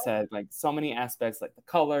like I Oh. said, like so many aspects, like the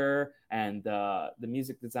color and the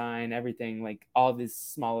music design, everything, like all these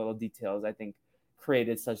small little details, I think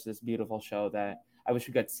created such this beautiful show that I wish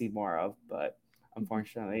we got to see more of. But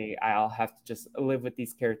unfortunately, I'll have to just live with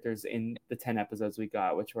these characters in the 10 episodes we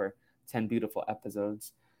got, which were 10 beautiful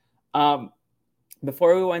episodes. Um,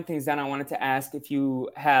 Before we wind things down, I wanted to ask if you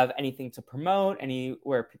have anything to promote,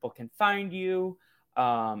 anywhere people can find you,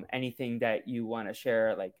 anything that you want to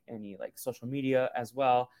share, like any like social media as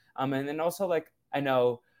well. And then also, like, I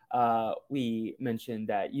know we mentioned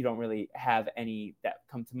that you don't really have any that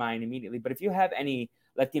come to mind immediately, but if you have any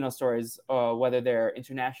Latino stories, whether they're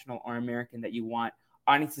international or American, that you want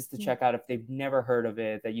audiences to check out if they've never heard of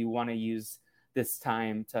it, that you want to use this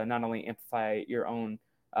time to not only amplify your own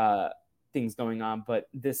uh, things going on, but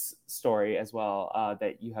this story as well,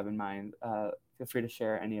 that you have in mind. Feel free to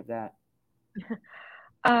share any of that.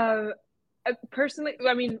 Um, Personally,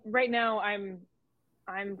 I mean, right now I'm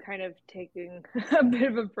kind of taking a bit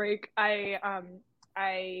of a break. I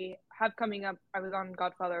have coming up. I was on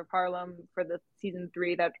Godfather of Harlem for the season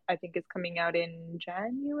 3 that I think is coming out in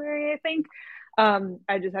January. I think.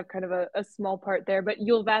 I just have kind of a small part there, but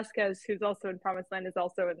Yul Vasquez, who's also in Promised Land, is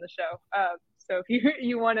also in the show. So if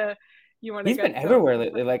you wanna He's been get some. everywhere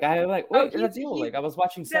lately. Like I like, Oh, wait, that's Yule. Like I was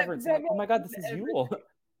watching Severance. I'm that like, oh my god, man this is is Yule. everything.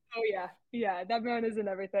 Oh yeah, yeah, that man is in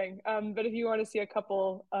everything. But if you want to see a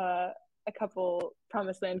couple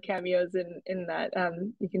Promised Land cameos in that,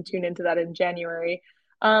 you can tune into that in January.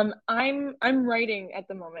 I'm writing at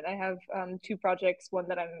the moment. I have 2 projects. One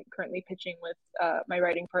that I'm currently pitching with my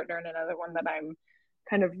writing partner, and another one that I'm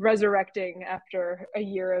kind of resurrecting after a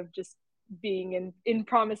year of just being in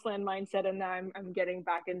Promised Land mindset, and now I'm getting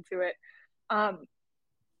back into it. Um,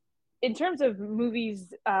 in terms of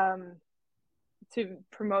movies, to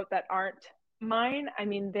promote that aren't mine. I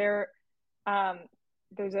mean, um,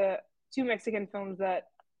 there's a 2 Mexican films that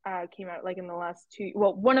came out like in the last 2.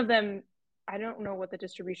 Well, one of them, I don't know what the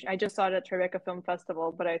distribution. I just saw it at Tribeca Film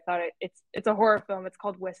Festival, but I thought it's a horror film. It's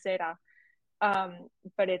called Huesera,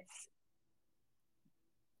 but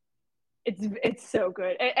it's so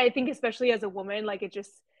good. I think especially as a woman, like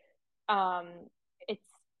um, it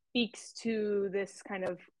speaks to this kind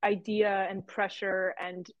of idea and pressure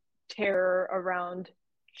and terror around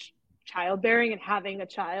childbearing and having a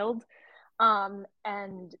child. And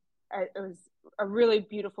it was a really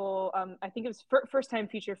beautiful. I think it was first time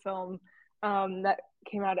feature film that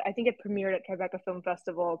came out. I think it premiered at Tribeca Film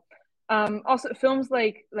Festival. Also, films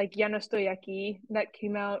like Ya no estoy aquí that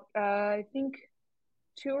came out. I think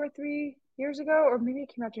 2 or 3 years ago, or maybe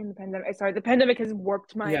it came out during the pandemic. Sorry, the pandemic has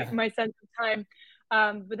warped my Yeah, my sense of time.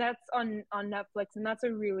 But that's on Netflix, and that's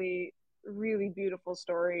a really really beautiful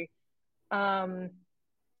story. I'm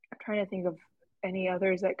trying to think of any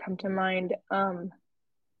others that come to mind.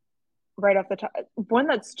 Right off the top, one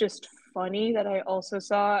that's just funny that I also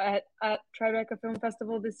saw at Tribeca Film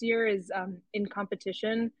Festival this year is In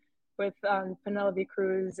Competition with Penelope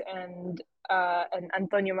Cruz and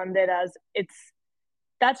Antonio Banderas. It's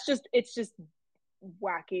just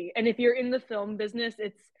wacky. And if you're in the film business,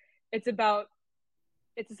 it's about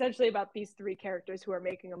it's essentially about these 3 characters who are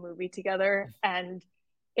making a movie together, and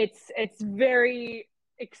it's very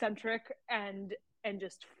eccentric and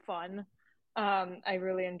just fun. I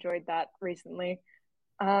really enjoyed that recently.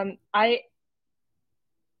 I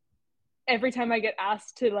Every time I get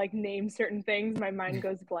asked to like name certain things, my mind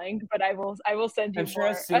goes blank, but I will send I'm you sure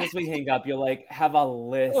as more. soon as we hang up, you'll like have a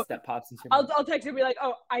list that pops into your mind. I'll text you and be like,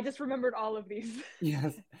 oh, I just remembered all of these.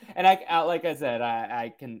 Yes, and like I said,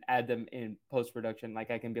 I can add them in post production.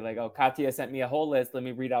 Like I can be like, oh, Katya sent me a whole list. Let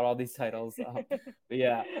me read out all these titles. But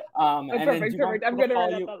yeah, Oh, and then do perfect, you want perfect. I'm people to gonna follow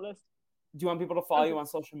write out you? that list. Do you want people to follow Okay. you on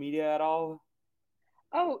social media at all?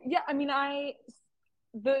 Oh yeah, I mean,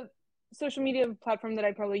 the social media platform that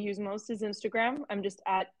I probably use most is Instagram. I'm just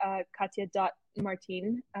at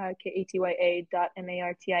Katya.Martin,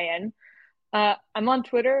 Katya.Martin. I'm on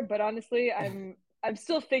Twitter, but honestly, I'm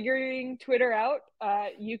still figuring Twitter out.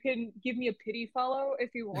 You can give me a pity follow if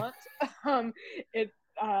you want. Um, it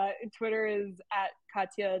Twitter is at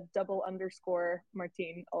Katya double underscore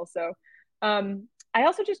Martin also. I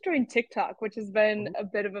also just joined TikTok, which has been Oh. a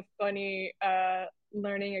bit of a funny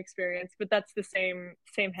learning experience, but that's the same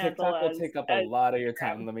handle TikTok will take up a as lot of your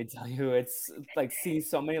time, Instagram. let me tell you. It's like see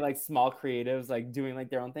so many like small creatives like doing like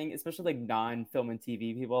their own thing, especially like non-film and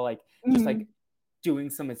TV people, like just like Mm. doing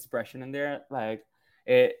some expression in there. Like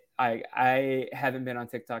it I haven't been on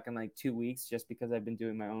TikTok in like 2 weeks just because I've been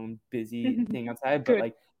doing my own busy thing outside. But Good,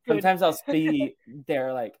 like good. sometimes I'll be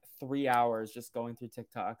there like 3 hours just going through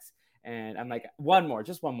TikToks and I'm like, one more,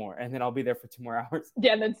 just one more, and then I'll be there for 2 more hours.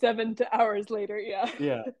 Yeah, and then 7 hours later, yeah.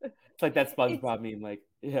 Yeah. It's like that It's SpongeBob meme, like,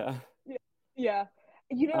 yeah. yeah, yeah.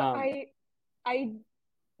 You know, Um, I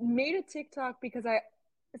made a TikTok because I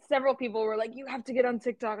several people were like, "You have to get on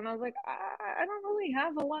TikTok," and I was like, I don't really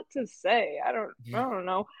have a lot to say. I yeah. don't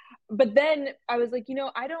know." But then I was like, you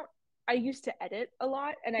know, I don't. I used to edit a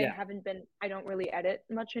lot, and I Yeah. haven't been. I don't really edit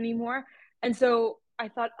much anymore, and so I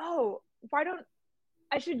thought, oh, why don't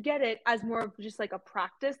I should get it as more of just like a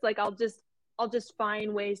practice. Like I'll just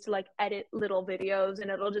find ways to like edit little videos, and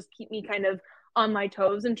it'll just keep me kind of on my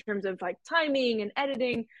toes in terms of like timing and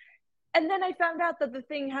editing. And then I found out that the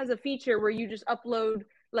thing has a feature where you just upload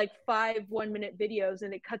like 5 1-minute videos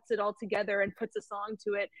and it cuts it all together and puts a song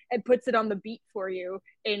to it and puts it on the beat for you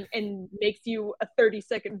and makes you a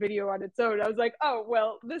 30-second video on its own. I was like, oh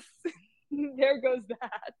well, this there goes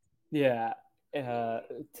that. Yeah. Uh,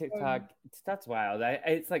 Um, TikTok, that's wild.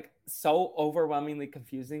 It's like so overwhelmingly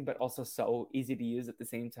confusing, but also so easy to use at the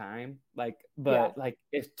same time. Like, yeah. but like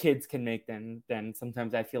if kids can make them, then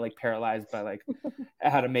sometimes I feel like paralyzed by like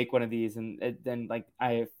how to make one of these, and then like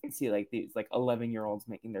I see like these like 11-year-olds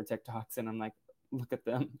making their TikToks, and I'm like, look at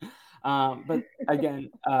them. But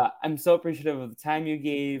again, I'm so appreciative of the time you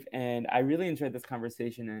gave, and I really enjoyed this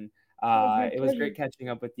conversation. And It was my it was great pleasure. catching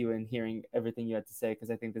up with you and hearing everything you had to say because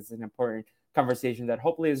I think this is an important conversation that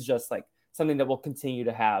hopefully is just like something that we'll continue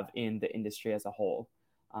to have in the industry as a whole.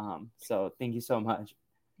 So thank you so much.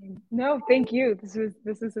 No, thank you. This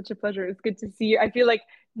was such a pleasure. It's good to see you. I feel like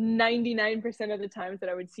 99% of the times that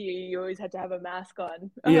I would see you, you always had to have a mask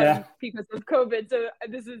on Yeah, because of COVID. So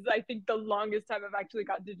this is, I think, the longest time I've actually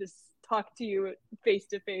gotten to just talk to you face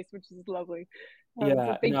to face, which is lovely. So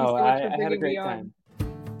yeah, thank you no, so much for I had a bringing me great on. time.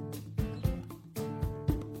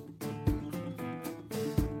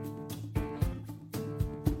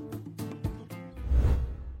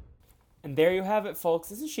 And there you have it,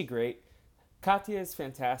 folks. Isn't she great? Katya is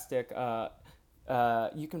fantastic.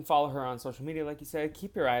 You can follow her on social media, like you said.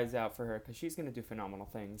 Keep your eyes out for her because she's going to do phenomenal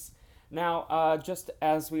things. Now, just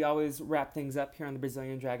as we always wrap things up here on the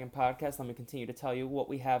Brazilian Dragon podcast, let me continue to tell you what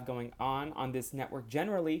we have going on this network.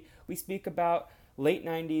 Generally, we speak about late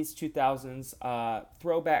 90s, 2000s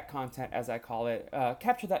throwback content, as I call it.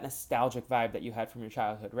 Capture that nostalgic vibe that you had from your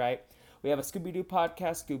childhood, right? We have a Scooby Doo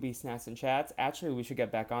podcast, Scooby Snacks and Chats. Actually, we should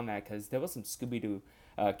get back on that because there was some Scooby Doo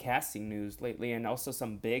casting news lately, and also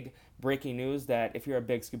some big breaking news that if you're a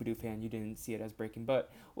big Scooby Doo fan, you didn't see it as breaking.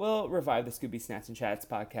 But we'll revive the Scooby Snacks and Chats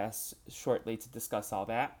podcast shortly to discuss all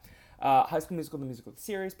that. High School Musical, the Musical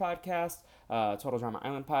Series podcast, Total Drama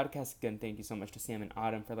Island podcast. Again, thank you so much to Sam and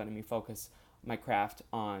Autumn for letting me focus my craft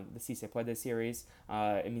on the Si Se Puede series.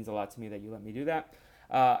 It means a lot to me that you let me do that.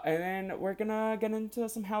 And then we're gonna get into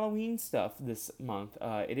some Halloween stuff this month.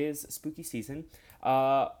 It is spooky season.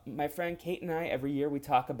 My friend Kate and I, every year we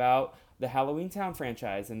talk about the Halloween Town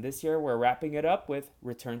franchise, and this year we're wrapping it up with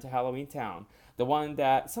Return to Halloween Town, the one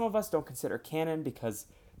that some of us don't consider canon because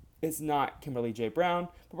it's not Kimberly J. Brown,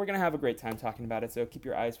 but we're gonna have a great time talking about it. So keep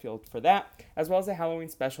your eyes peeled for that, as well as a Halloween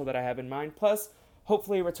special that I have in mind. Plus,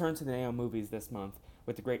 hopefully, return to the Neo movies this month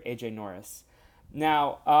with the great AJ Norris.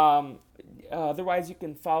 Now, otherwise, you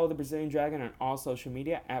can follow the Brazilian Dragon on all social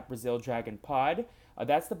media at Brazil Dragon Pod.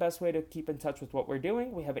 That's the best way to keep in touch with what we're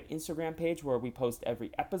doing. We have an Instagram page where we post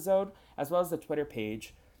every episode, as well as the Twitter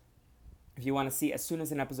page. If you want to see as soon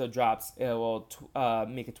as an episode drops, it will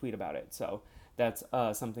make a tweet about it. So that's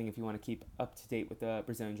something if you want to keep up to date with the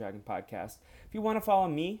Brazilian Dragon podcast. If you want to follow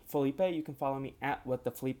me, Felipe, you can follow me at What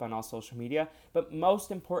the Felipe on all social media. But most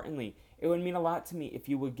importantly, it would mean a lot to me if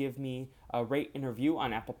you would give me a rate and review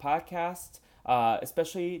on Apple Podcasts.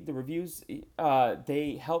 Especially the reviews,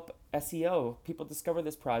 they help SEO. People discover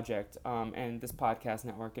this project and this podcast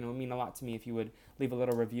network, and it would mean a lot to me if you would leave a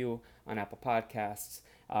little review on Apple Podcasts.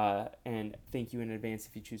 And thank you in advance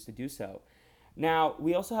if you choose to do so. Now,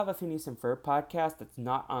 we also have a Phineas and Ferb podcast that's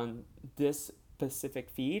not on this specific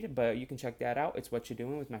feed, but you can check that out. It's What You're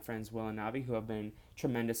Doing with my friends Will and Navi, who have been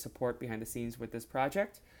tremendous support behind the scenes with this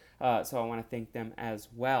project. So I want to thank them as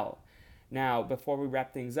well. Now, before we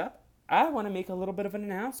wrap things up, I want to make a little bit of an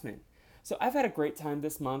announcement. So I've had a great time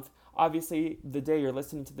this month. Obviously, the day you're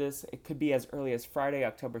listening to this, it could be as early as Friday,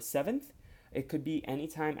 October 7th. It could be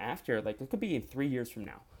anytime after, like it could be in 3 years from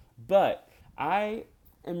now. But I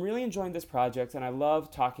am really enjoying this project, and I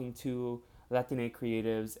love talking to Latina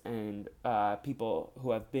creatives and people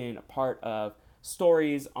who have been a part of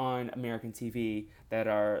stories on American TV that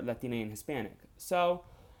are Latina and Hispanic. So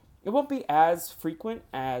it won't be as frequent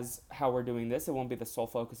as how we're doing this. It won't be the sole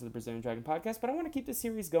focus of the Brazilian Dragon podcast, but I want to keep the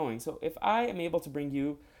series going. So if I am able to bring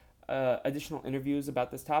you additional interviews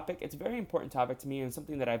about this topic, it's a very important topic to me, and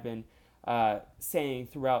something that I've been saying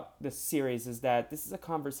throughout this series is that this is a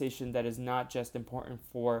conversation that is not just important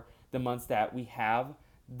for the months that we have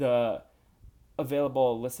the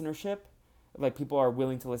available listenership, like people are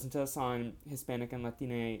willing to listen to us on Hispanic and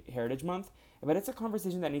Latina Heritage Month, but it's a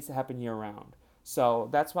conversation that needs to happen year round. So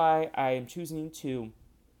that's why I am choosing to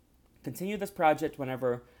continue this project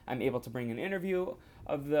whenever I'm able to bring an interview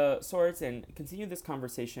of the sorts and continue this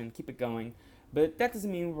conversation, keep it going. But that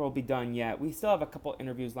doesn't mean we'll be done yet. We still have a couple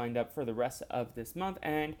interviews lined up for the rest of this month,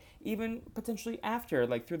 and even potentially after,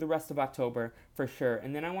 like through the rest of October for sure.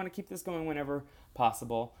 And then I want to keep this going whenever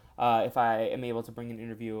possible, if I am able to bring an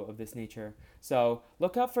interview of this nature. So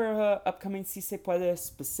look out for upcoming Si Se Puede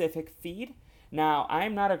specific feed. Now, I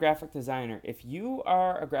am not a graphic designer. If you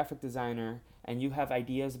are a graphic designer and you have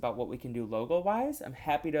ideas about what we can do logo-wise, I'm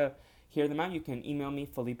happy to hear them out. You can email me,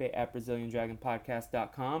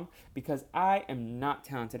 felipe@braziliandragonpodcast.com, because I am not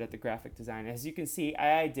talented at the graphic design. As you can see,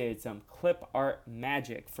 I did some clip art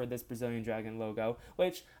magic for this Brazilian Dragon logo,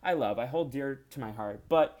 which I love. I hold dear to my heart,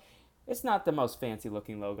 but it's not the most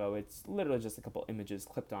fancy-looking logo. It's literally just a couple images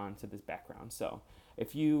clipped onto this background. So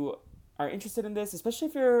if you are interested in this, especially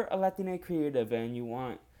if you're a Latina creative and you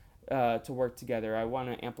want to work together, I want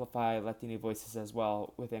to amplify Latina voices as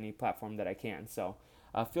well with any platform that I can. So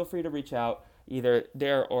feel free to reach out either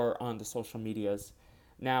there or on the social medias.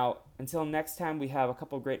 Now, until next time, we have a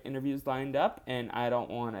couple great interviews lined up, and I don't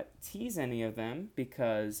want to tease any of them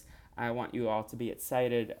because I want you all to be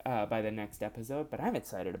excited by the next episode, but I'm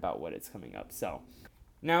excited about what is coming up. So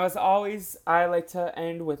now, as always, I like to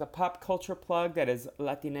end with a pop culture plug that is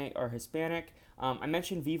Latina or Hispanic. I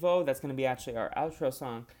mentioned Vivo. That's going to be actually our outro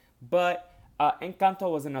song. But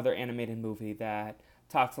Encanto was another animated movie that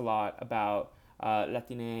talks a lot about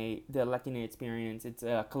the Latina experience. It's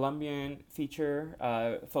a Colombian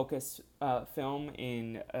feature focus film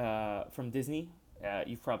from Disney.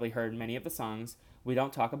 You've probably heard many of the songs. We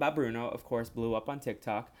Don't Talk About Bruno, of course, blew up on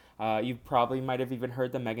TikTok. You probably might have even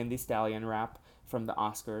heard the Megan Thee Stallion rap from the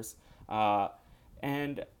Oscars.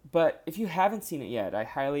 But if you haven't seen it yet, I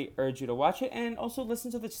highly urge you to watch it and also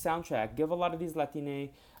listen to the soundtrack. Give a lot of these Latina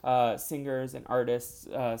singers and artists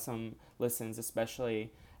some listens,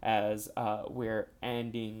 especially as we're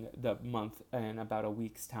ending the month in about a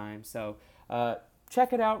week's time. So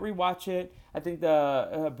check it out, rewatch it. I think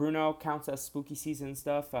the Bruno counts as spooky season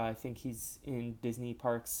stuff. I think he's in Disney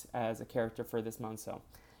parks as a character for this month. So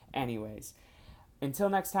anyways, until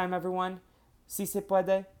next time, everyone, si se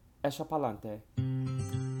puede, echa pa'lante.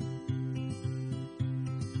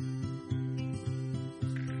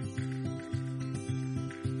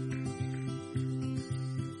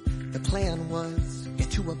 The plan was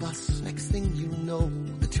get to a bus. Next thing you know,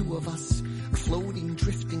 the two of us are floating,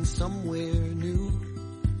 drifting somewhere new.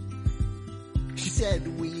 She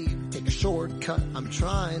said we'd take a shortcut. I'm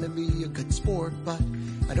trying to be a good sport, but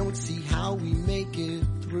I don't see how we make it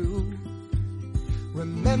through.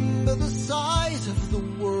 Remember the size of the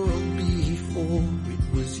world before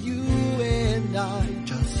it was you and I,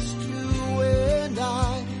 just